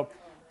magic? So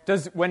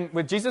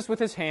with Jesus with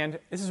his hand,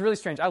 this is really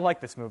strange. I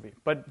like this movie,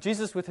 but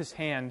Jesus with his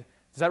hand,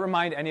 does that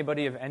remind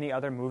anybody of any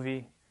other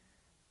movie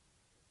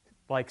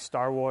like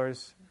Star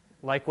Wars?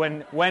 Like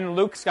when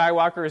Luke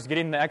Skywalker is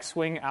getting the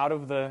X-wing out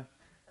of the...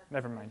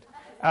 Never mind.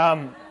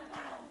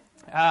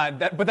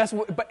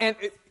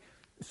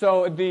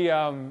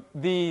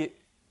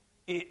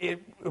 It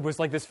was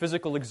like this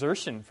physical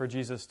exertion for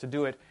Jesus to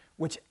do it,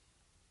 which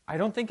I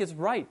don't think is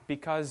right,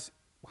 because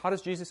how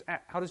does Jesus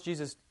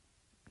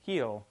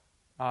heal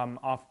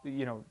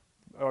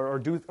or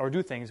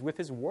do things with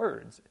his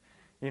words?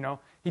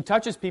 He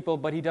touches people,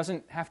 but he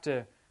doesn't have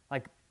to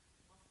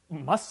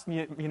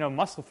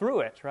muscle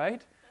through it,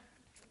 right?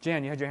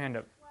 Jan, you had your hand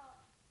up. Well,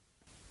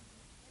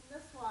 in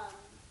this one,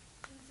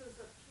 Jesus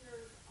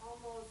appears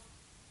almost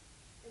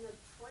in a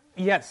trance.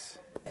 Yes.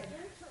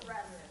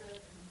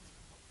 Interested,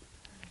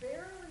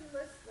 barely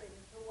listening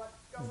to what's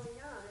going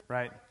on. It's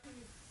Right. like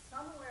he's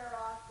somewhere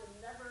off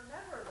in Never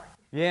Never.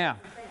 Yeah.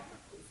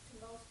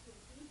 To most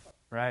people.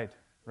 Right.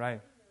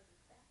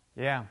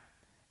 Yeah.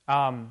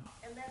 And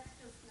that's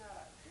just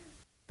not.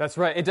 That's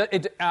right.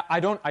 I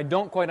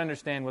don't quite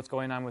understand what's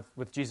going on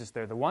with Jesus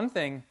there. The one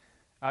thing,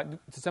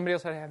 does somebody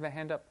else have a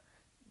hand up?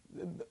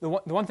 The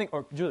one thing,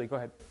 or Julie, go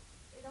ahead.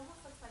 It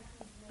almost looks like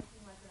he's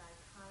making like an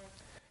iconic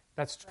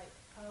That's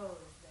pose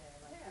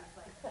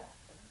there,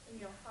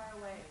 he's far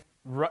away.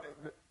 right.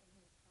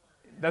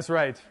 That's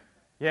right.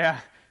 Yeah.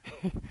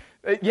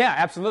 Yeah,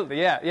 absolutely.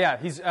 Yeah.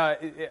 He's.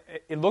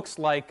 It looks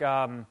like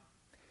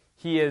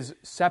he is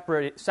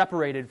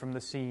separated from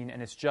the scene,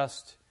 and it's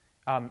just.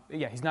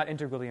 He's not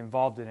integrally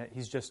involved in it.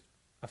 He's just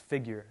a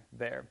figure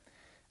there.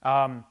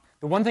 The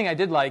one thing I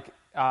did like,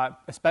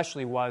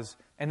 especially, was,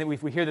 and then we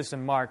hear this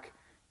in Mark,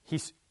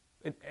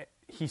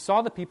 he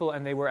saw the people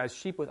and they were as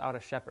sheep without a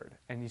shepherd.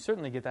 And you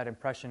certainly get that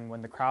impression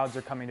when the crowds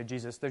are coming to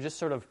Jesus. They're just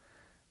sort of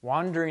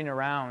wandering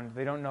around.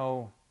 They don't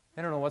know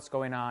what's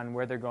going on,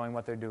 where they're going,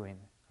 what they're doing.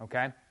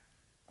 Okay?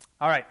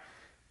 All right.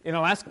 In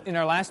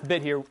our last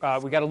bit here,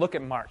 we got to look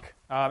at Mark.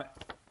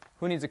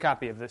 Who needs a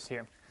copy of this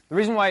here? The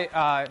reason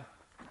why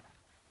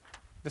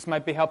this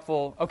might be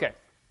helpful. Okay.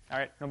 All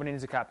right. Nobody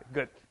needs a copy.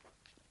 Good.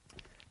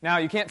 Now,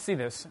 you can't see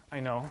this, I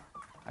know.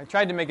 I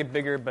tried to make it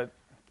bigger, but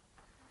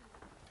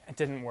it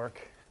didn't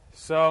work.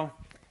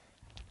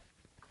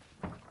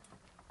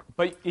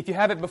 But if you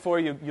have it before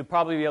you, you'll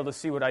probably be able to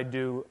see what I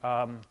do.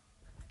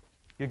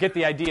 You'll get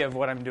the idea of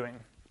what I'm doing.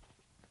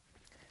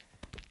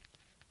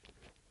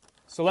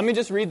 So let me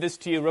just read this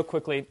to you real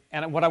quickly.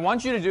 And what I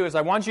want you to do is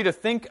I want you to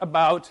think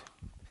about,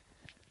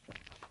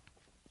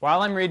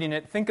 while I'm reading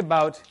it, think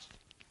about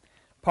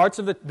parts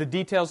of the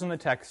details in the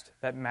text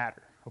that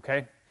matter,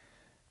 okay?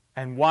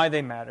 And why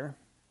they matter.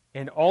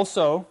 And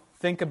also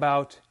think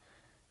about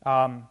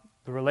the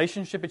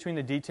relationship between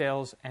the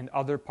details and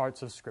other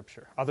parts of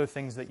Scripture, other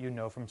things that you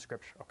know from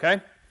Scripture,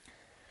 okay?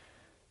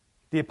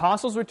 The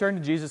apostles returned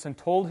to Jesus and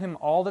told him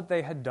all that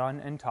they had done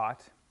and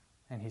taught.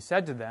 And he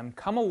said to them,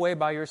 "Come away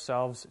by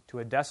yourselves to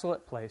a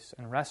desolate place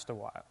and rest a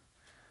while.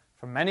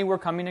 For many were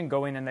coming and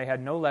going, and they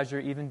had no leisure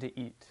even to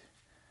eat.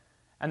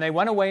 And they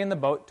went away in the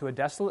boat to a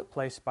desolate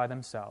place by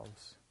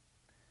themselves.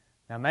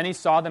 Now many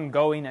saw them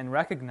going and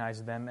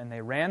recognized them, and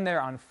they ran there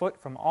on foot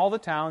from all the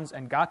towns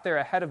and got there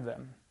ahead of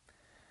them.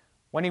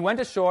 When he went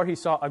ashore, he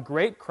saw a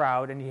great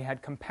crowd, and he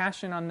had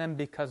compassion on them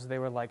because they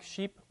were like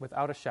sheep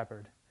without a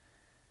shepherd.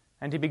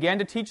 And he began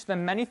to teach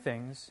them many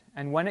things,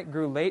 and when it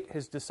grew late,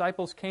 his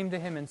disciples came to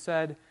him and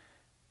said,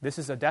 "This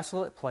is a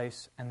desolate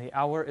place, and the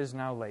hour is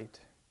now late.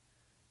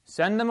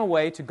 Send them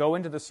away to go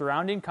into the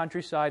surrounding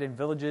countryside and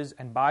villages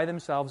and buy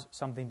themselves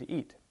something to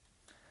eat."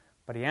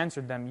 But he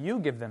answered them, "You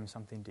give them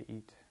something to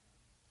eat."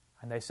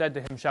 And they said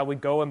to him, "Shall we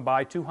go and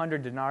buy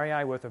 200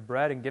 denarii worth of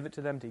bread and give it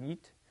to them to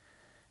eat?"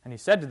 And he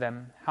said to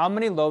them, "How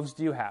many loaves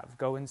do you have?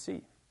 Go and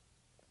see."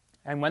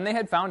 And when they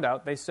had found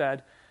out, they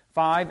said,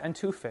 5 and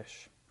 2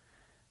 fish.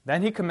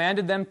 Then he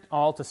commanded them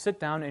all to sit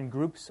down in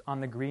groups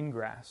on the green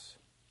grass.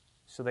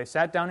 So they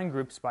sat down in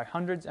groups by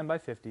hundreds and by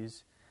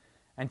 50s.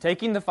 And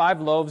taking the 5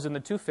 loaves and the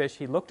 2 fish,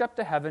 he looked up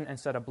to heaven and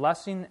said a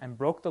blessing and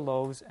broke the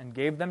loaves and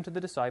gave them to the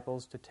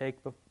disciples to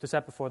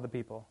set before the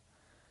people.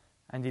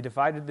 And he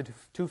divided the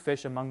 2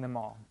 fish among them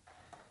all.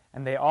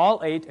 And they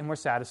all ate and were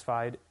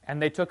satisfied.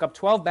 And they took up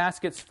 12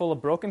 baskets full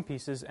of broken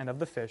pieces and of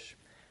the fish.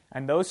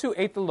 And those who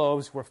ate the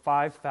loaves were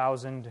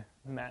 5,000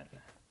 men.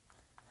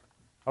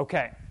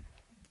 Okay.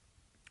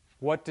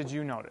 What did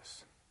you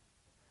notice?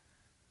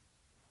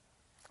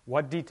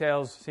 What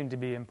details seem to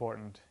be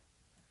important?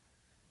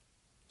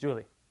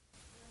 Julie.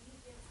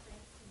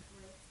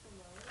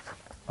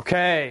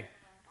 Okay.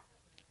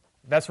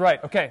 That's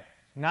right. Okay.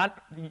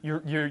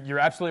 You're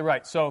absolutely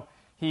right. So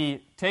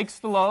he takes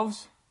the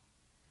loaves,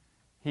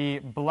 he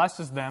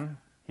blesses them,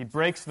 he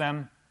breaks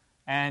them,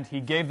 and he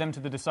gave them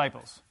to the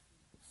disciples,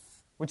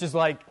 which is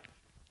like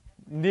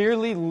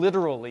nearly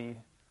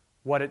literally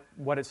what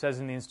it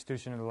says in the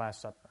institution of the Last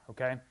Supper.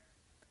 Okay.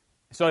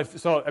 So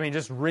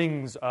just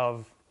rings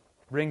of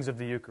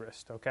the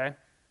Eucharist. Okay.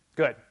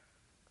 Good.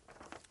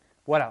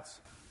 What else?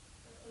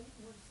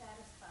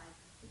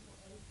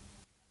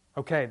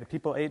 Okay, the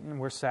people ate and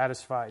were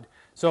satisfied.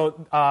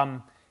 So,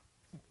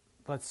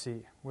 let's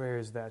see, where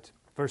is that?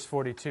 Verse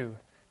 42.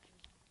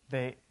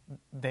 They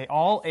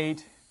all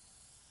ate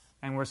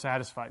and were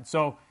satisfied.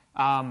 So,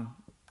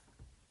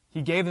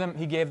 he gave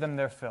them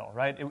their fill,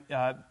 right?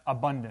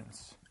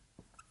 Abundance.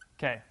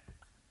 Okay.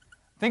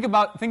 Think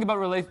about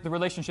the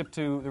relationship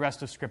to the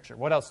rest of Scripture.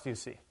 What else do you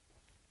see?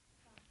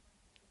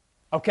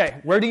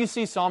 Okay, where do you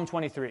see Psalm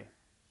 23?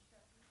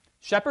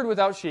 Shepherd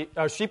without sheep,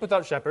 sheep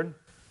without shepherd.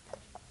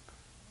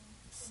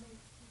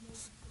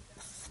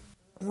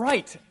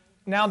 Right.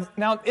 Now,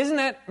 isn't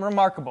that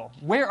remarkable?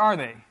 Where are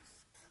they?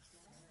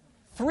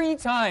 3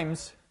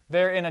 times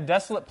they're in a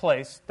desolate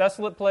place.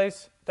 Desolate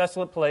place,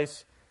 desolate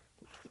place.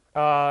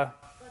 But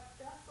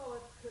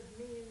desolate could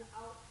mean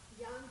out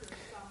yonder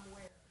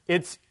somewhere.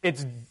 It's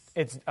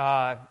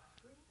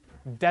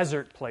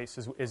desert place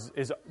is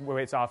where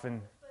it's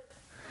often.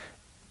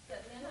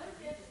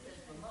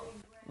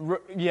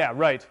 Yeah,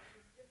 right.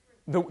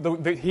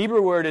 The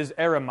Hebrew word is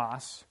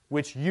eremos,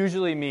 which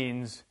usually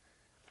means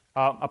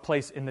a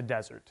place in the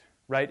desert,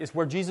 right? It's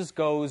where Jesus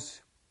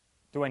goes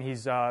when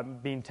he's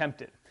being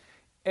tempted.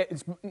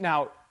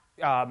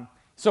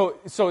 So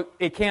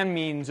it can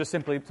mean just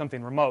simply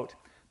something remote,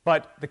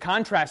 but the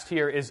contrast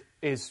here is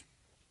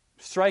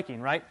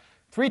striking, right?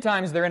 3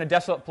 times they're in a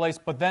desolate place,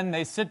 but then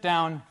they sit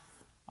down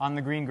on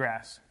the green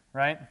grass,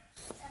 right?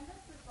 And this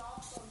is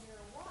also near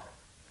water,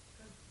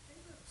 because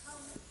Jesus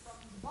comes from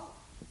the boat.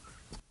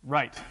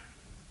 Right.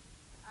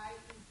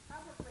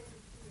 Probably to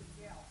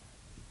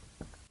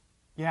Galilee.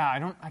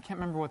 Yeah, I can't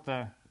remember what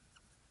the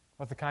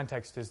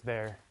context is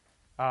there,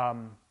 where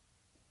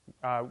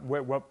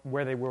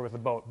they were with the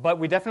boat. But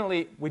we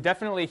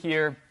definitely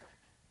hear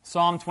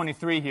Psalm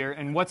 23 here.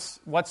 And what's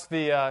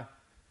the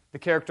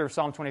character of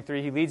Psalm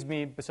 23? He leads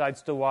me beside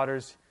still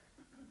waters,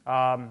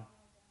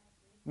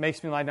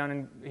 makes me lie down,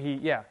 and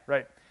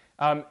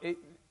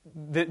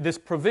this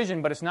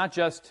provision, but it's not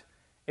just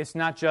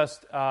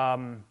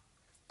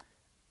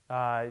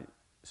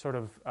sort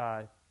of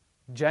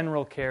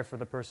general care for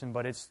the person,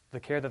 but it's the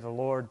care that the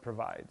Lord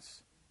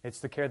provides. It's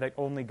the care that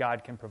only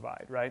God can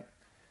provide, right?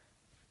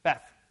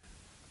 Beth. That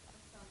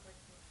sounds like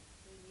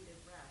they needed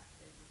rest.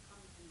 They were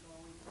coming and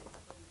going. They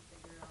couldn't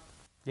figure out.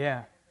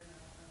 Yeah.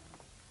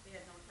 They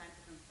had no time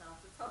to themselves.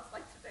 It sounds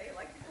like today,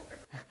 like they were.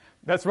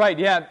 That's right.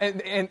 Yeah,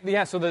 and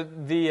yeah. So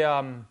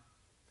the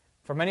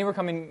for many were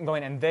coming and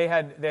going, and they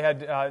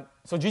had.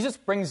 So Jesus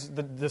brings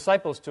the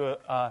disciples to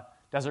a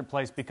desert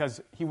place because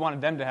he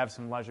wanted them to have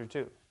some leisure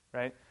too,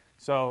 right?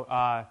 So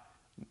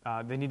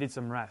they needed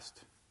some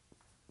rest,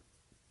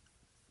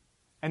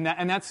 and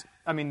that's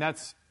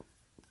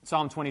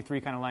Psalm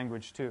 23 kind of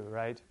language too,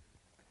 right?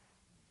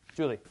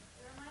 Julie. It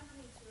reminds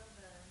me too of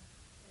the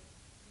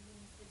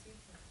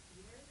institution of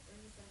Peter, where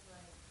he says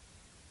like,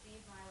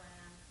 "Feed my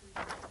lamb, feed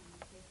my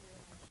sheep, take care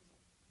of my sheep."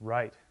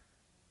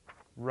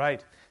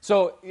 Right.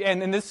 So,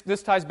 and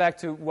this ties back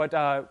to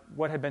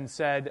what had been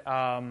said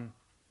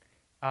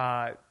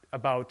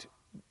about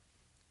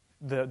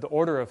the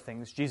order of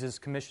things. Jesus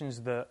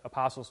commissions the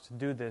apostles to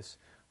do this,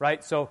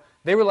 right? So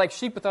they were like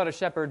sheep without a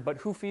shepherd, but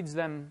who feeds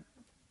them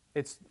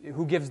it's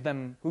who gives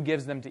them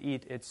to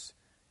eat.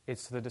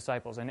 It's the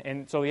disciples,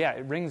 and so yeah,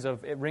 it rings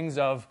of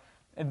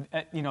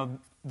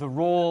the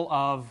role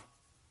of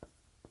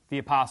the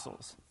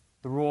apostles,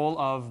 the role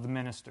of the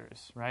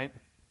ministers, right?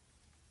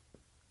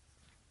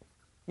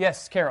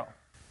 Yes, Carol.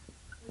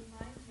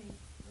 Reminds me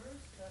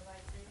first of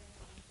Isaiah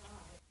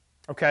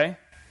 55. Okay.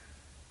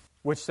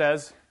 Which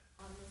says?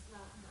 On this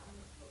mountain, I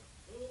will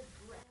put big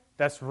grass.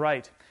 That's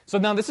right. So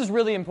now this is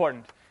really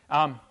important.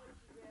 So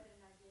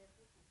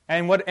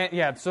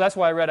that's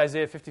why I read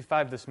Isaiah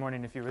 55 this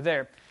morning, if you were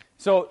there.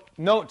 So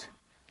note,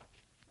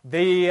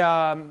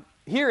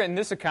 here in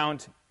this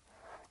account,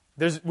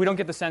 we don't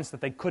get the sense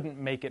that they couldn't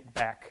make it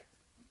back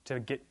to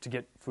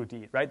get food to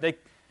eat, right? They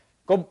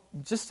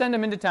just send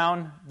them into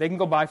town. They can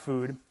go buy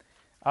food.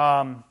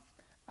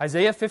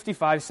 Isaiah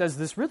 55 says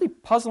this really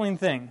puzzling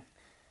thing.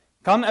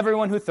 Come,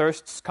 everyone who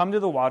thirsts, come to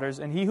the waters,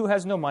 and he who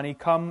has no money,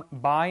 come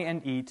buy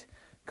and eat.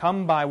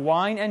 Come buy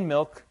wine and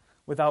milk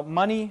without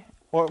money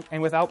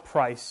and without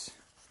price.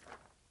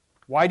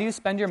 Why do you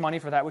spend your money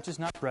for that which is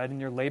not bread,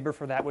 and your labor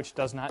for that which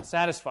does not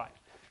satisfy?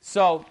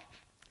 So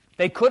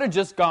they could have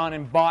just gone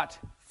and bought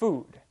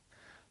food,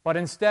 but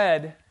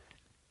instead,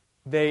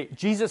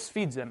 Jesus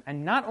feeds them.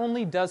 And not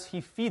only does he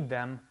feed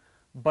them,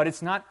 but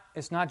it's not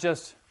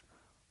just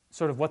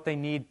sort of what they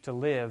need to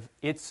live.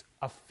 It's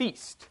a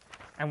feast.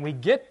 And we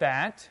get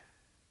that.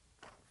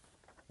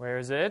 Where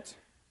is it?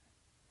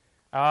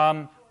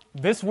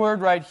 This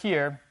word right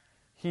here,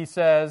 he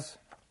says,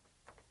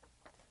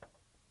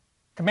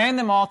 command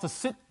them all to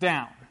sit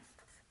down.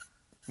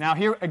 Now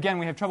here, again,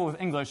 we have trouble with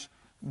English.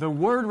 The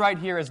word right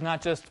here is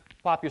not just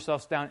plop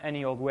yourselves down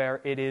any old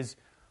where. It is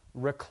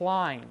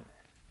recline,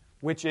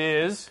 which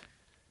is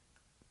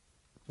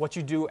what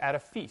you do at a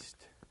feast.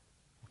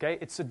 Okay?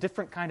 It's a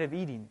different kind of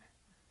eating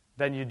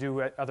than you do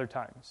at other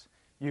times.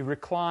 You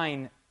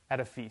recline at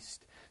a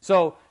feast.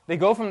 So they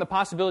go from the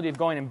possibility of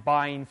going and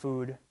buying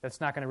food that's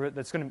going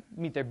to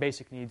meet their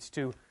basic needs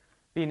to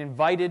being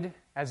invited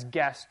as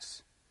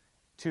guests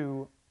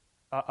to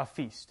a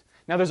feast.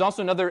 Now there's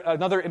also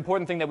another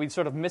important thing that we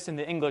sort of miss in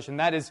the English, and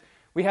that is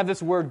we have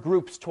this word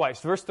groups twice.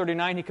 Verse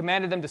 39, he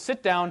commanded them to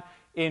sit down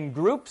in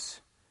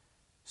groups.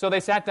 So they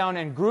sat down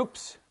in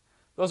groups.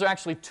 Those are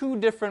actually two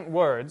different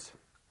words.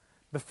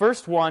 The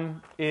first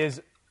one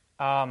is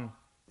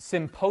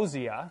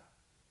symposia.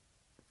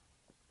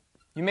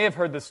 You may have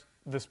heard this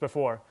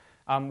before,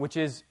 which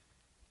is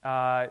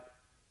a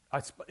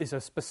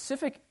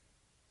specific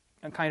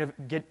kind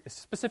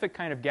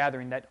of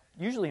gathering that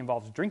usually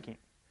involves drinking,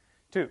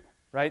 too,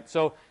 right?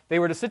 So they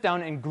were to sit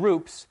down in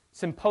groups,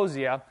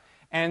 symposia,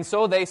 and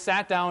so they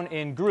sat down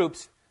in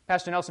groups.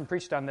 Pastor Nelson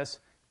preached on this.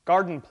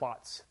 Garden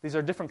plots. These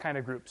are different kind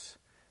of groups.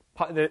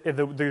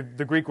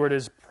 The Greek word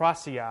is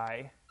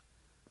prasiai,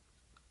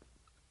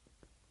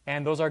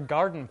 and those are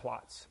garden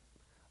plots.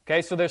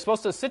 Okay, so they're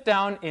supposed to sit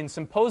down in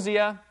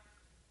symposia,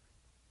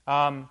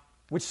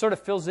 which sort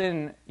of fills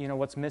in,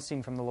 what's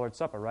missing from the Lord's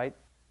Supper, right?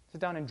 Sit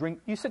down and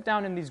drink. You sit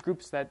down in these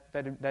groups that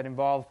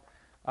involve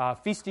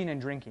feasting and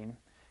drinking,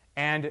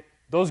 and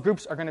those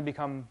groups are going to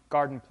become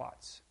garden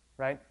plots,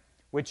 right?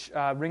 Which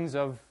rings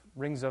of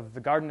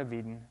the Garden of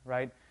Eden,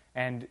 right?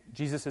 And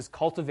Jesus is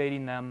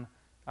cultivating them,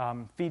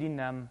 feeding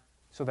them,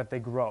 so that they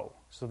grow,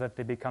 so that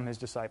they become his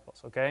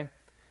disciples. Okay?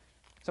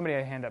 Somebody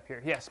had a hand up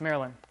here. Yes,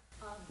 Marilyn.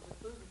 The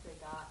food that they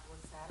got was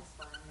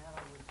satisfying not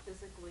only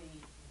physically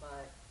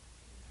but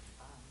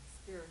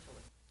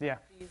spiritually. Yeah.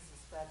 Jesus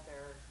fed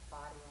their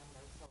body and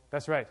their soul.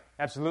 That's right.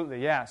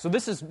 Absolutely. Yeah. So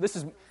this is complete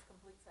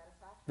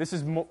satisfaction.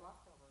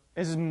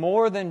 This is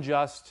more than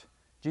just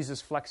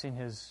Jesus flexing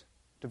his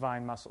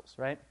divine muscles,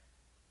 right?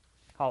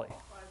 Holly.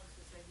 Well, I was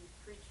just saying he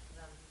preached to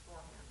them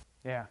beforehand.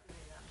 Yeah.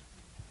 Feeding them.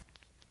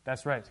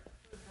 That's right.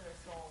 Food for their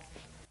souls.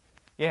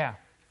 Yeah.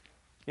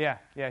 Yeah.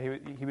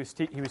 He was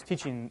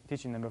teaching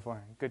them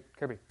beforehand. Good,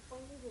 Kirby.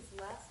 Only this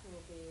last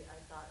movie, I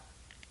thought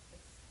it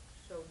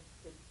showed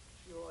the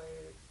joy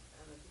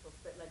and the people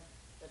that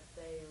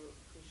they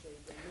appreciate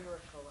the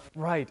miracle of it.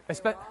 Right. They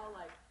were all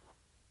like,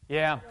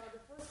 Yeah. the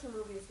first two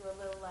movies were a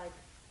little like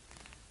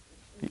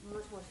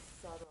much more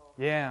subtle.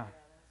 Yeah.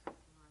 That's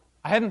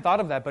I hadn't thought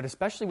of that, but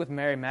especially with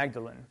Mary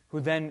Magdalene,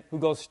 who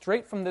goes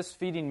straight from this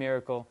feeding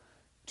miracle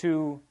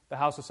to the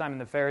house of Simon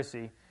the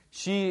Pharisee.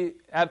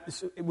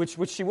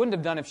 Which she wouldn't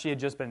have done if she had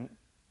just been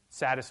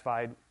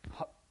satisfied,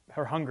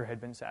 her hunger had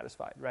been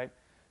satisfied, right?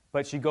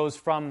 But she goes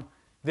from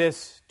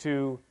this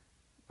to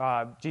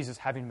Jesus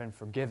having been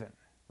forgiven,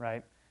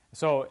 right?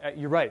 So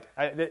you're right.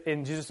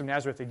 In Jesus of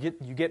Nazareth,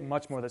 you get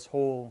much more this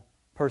whole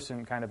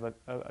person kind of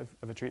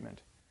a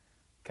treatment.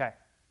 Okay,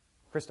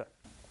 Krista.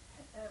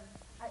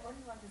 I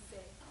only want to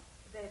say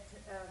that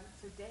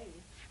today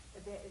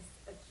there is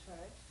a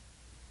church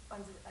on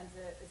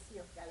the Sea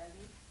of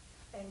Galilee,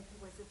 and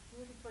it was a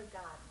beautiful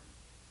garden,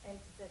 and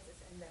that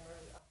is in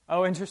memory of.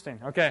 Oh, interesting.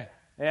 Okay,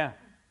 yeah.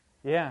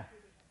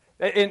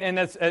 And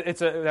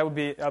that would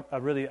be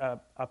a really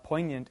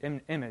poignant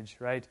image,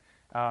 right?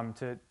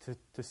 To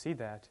see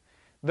that.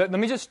 Let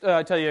me just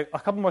tell you a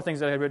couple more things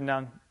that I had written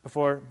down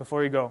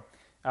before you go.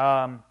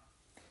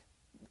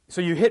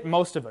 So you hit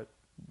most of it.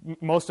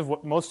 most of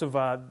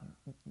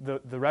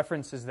the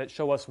references that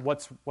show us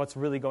what's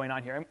really going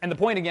on here. And the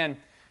point again,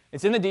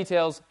 it's in the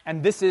details.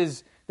 And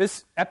this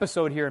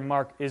episode here in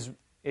Mark is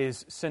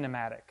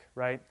cinematic,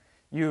 right?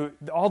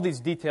 All these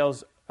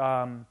details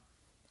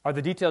are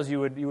the details you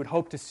would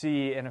hope to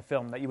see in a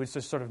film, that you would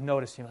just sort of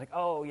notice. You're like,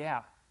 oh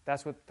yeah,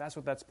 that's what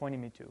that's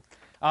pointing me to.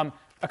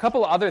 A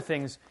couple of other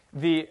things.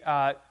 There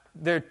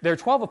are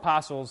 12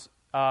 apostles,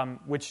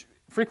 which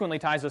frequently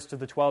ties us to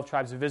the 12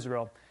 tribes of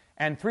Israel.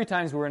 And 3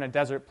 times we're in a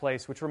desert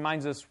place, which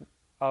reminds us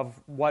of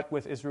what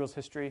with Israel's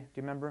history? Do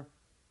you remember?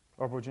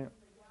 Or would you?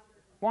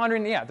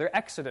 Wandering, yeah, their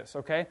exodus,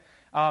 okay?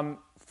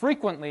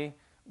 Frequently,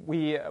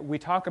 we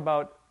talk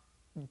about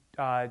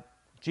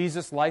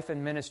Jesus' life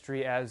and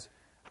ministry as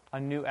a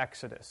new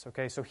exodus,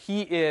 okay? So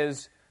he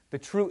is the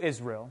true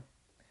Israel,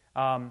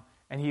 and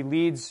he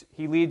leads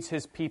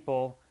his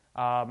people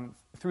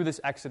through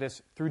this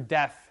exodus, through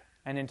death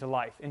and into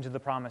life, into the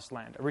promised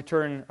land, a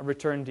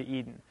return to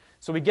Eden.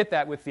 So we get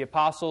that with the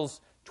apostles,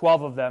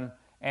 12 of them,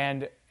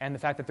 and the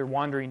fact that they're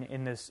wandering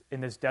in this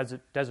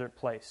desert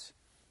place.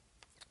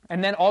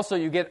 And then also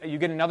you get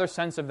another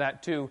sense of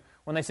that too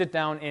when they sit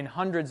down in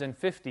hundreds and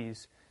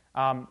fifties,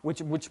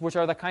 which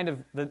are the kind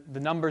of the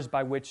numbers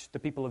by which the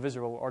people of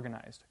Israel were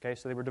organized. Okay,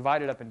 so they were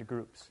divided up into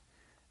groups,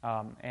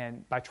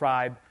 and by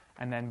tribe,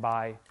 and then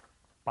by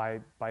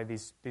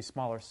these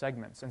smaller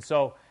segments. And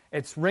so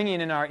it's ringing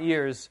in our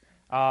ears.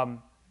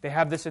 They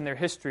have this in their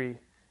history,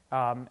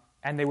 and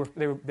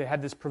they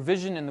had this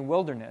provision in the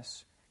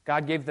wilderness.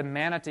 God gave them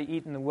manna to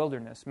eat in the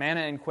wilderness,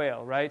 manna and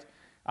quail, right?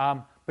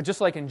 But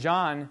just like in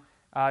John,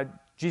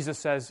 Jesus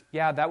says,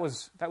 "Yeah, that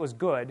was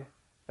good.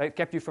 That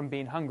kept you from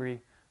being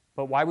hungry.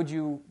 But why would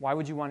you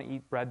want to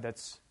eat bread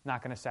that's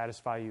not going to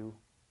satisfy you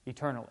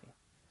eternally?"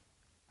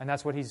 And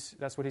that's what he's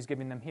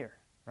giving them here,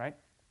 right?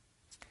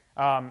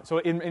 So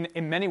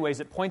in many ways,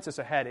 it points us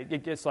ahead.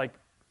 It gets like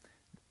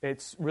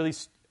it's really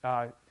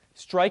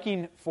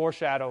striking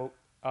foreshadow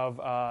of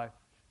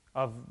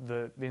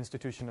the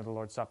institution of the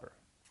Lord's Supper.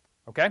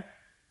 Okay?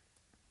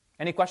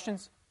 Any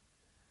questions?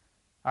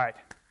 All right.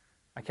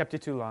 I kept you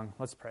too long.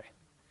 Let's pray.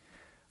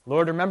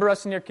 Lord, remember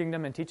us in your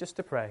kingdom and teach us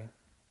to pray.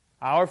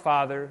 Our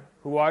Father,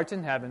 who art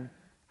in heaven,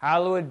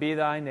 hallowed be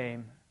thy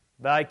name.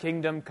 Thy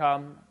kingdom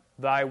come,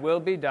 thy will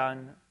be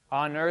done,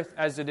 on earth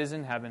as it is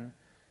in heaven.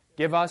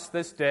 Give us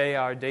this day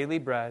our daily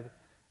bread,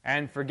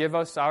 and forgive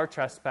us our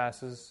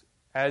trespasses,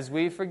 as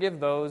we forgive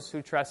those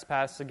who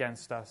trespass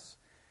against us.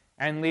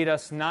 And lead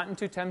us not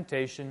into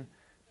temptation,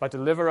 but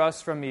deliver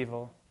us from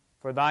evil.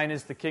 For thine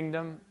is the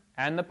kingdom,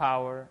 and the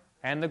power,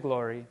 and the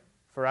glory,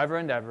 forever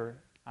and ever.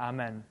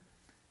 Amen.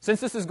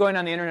 Since this is going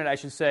on the internet, I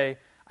should say,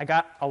 I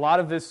got a lot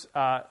of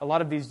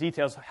these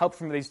details, help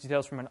from these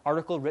details from an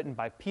article written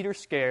by Peter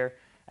Scare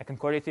at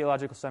Concordia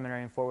Theological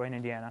Seminary in Fort Wayne,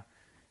 Indiana.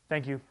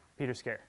 Thank you, Peter Scare.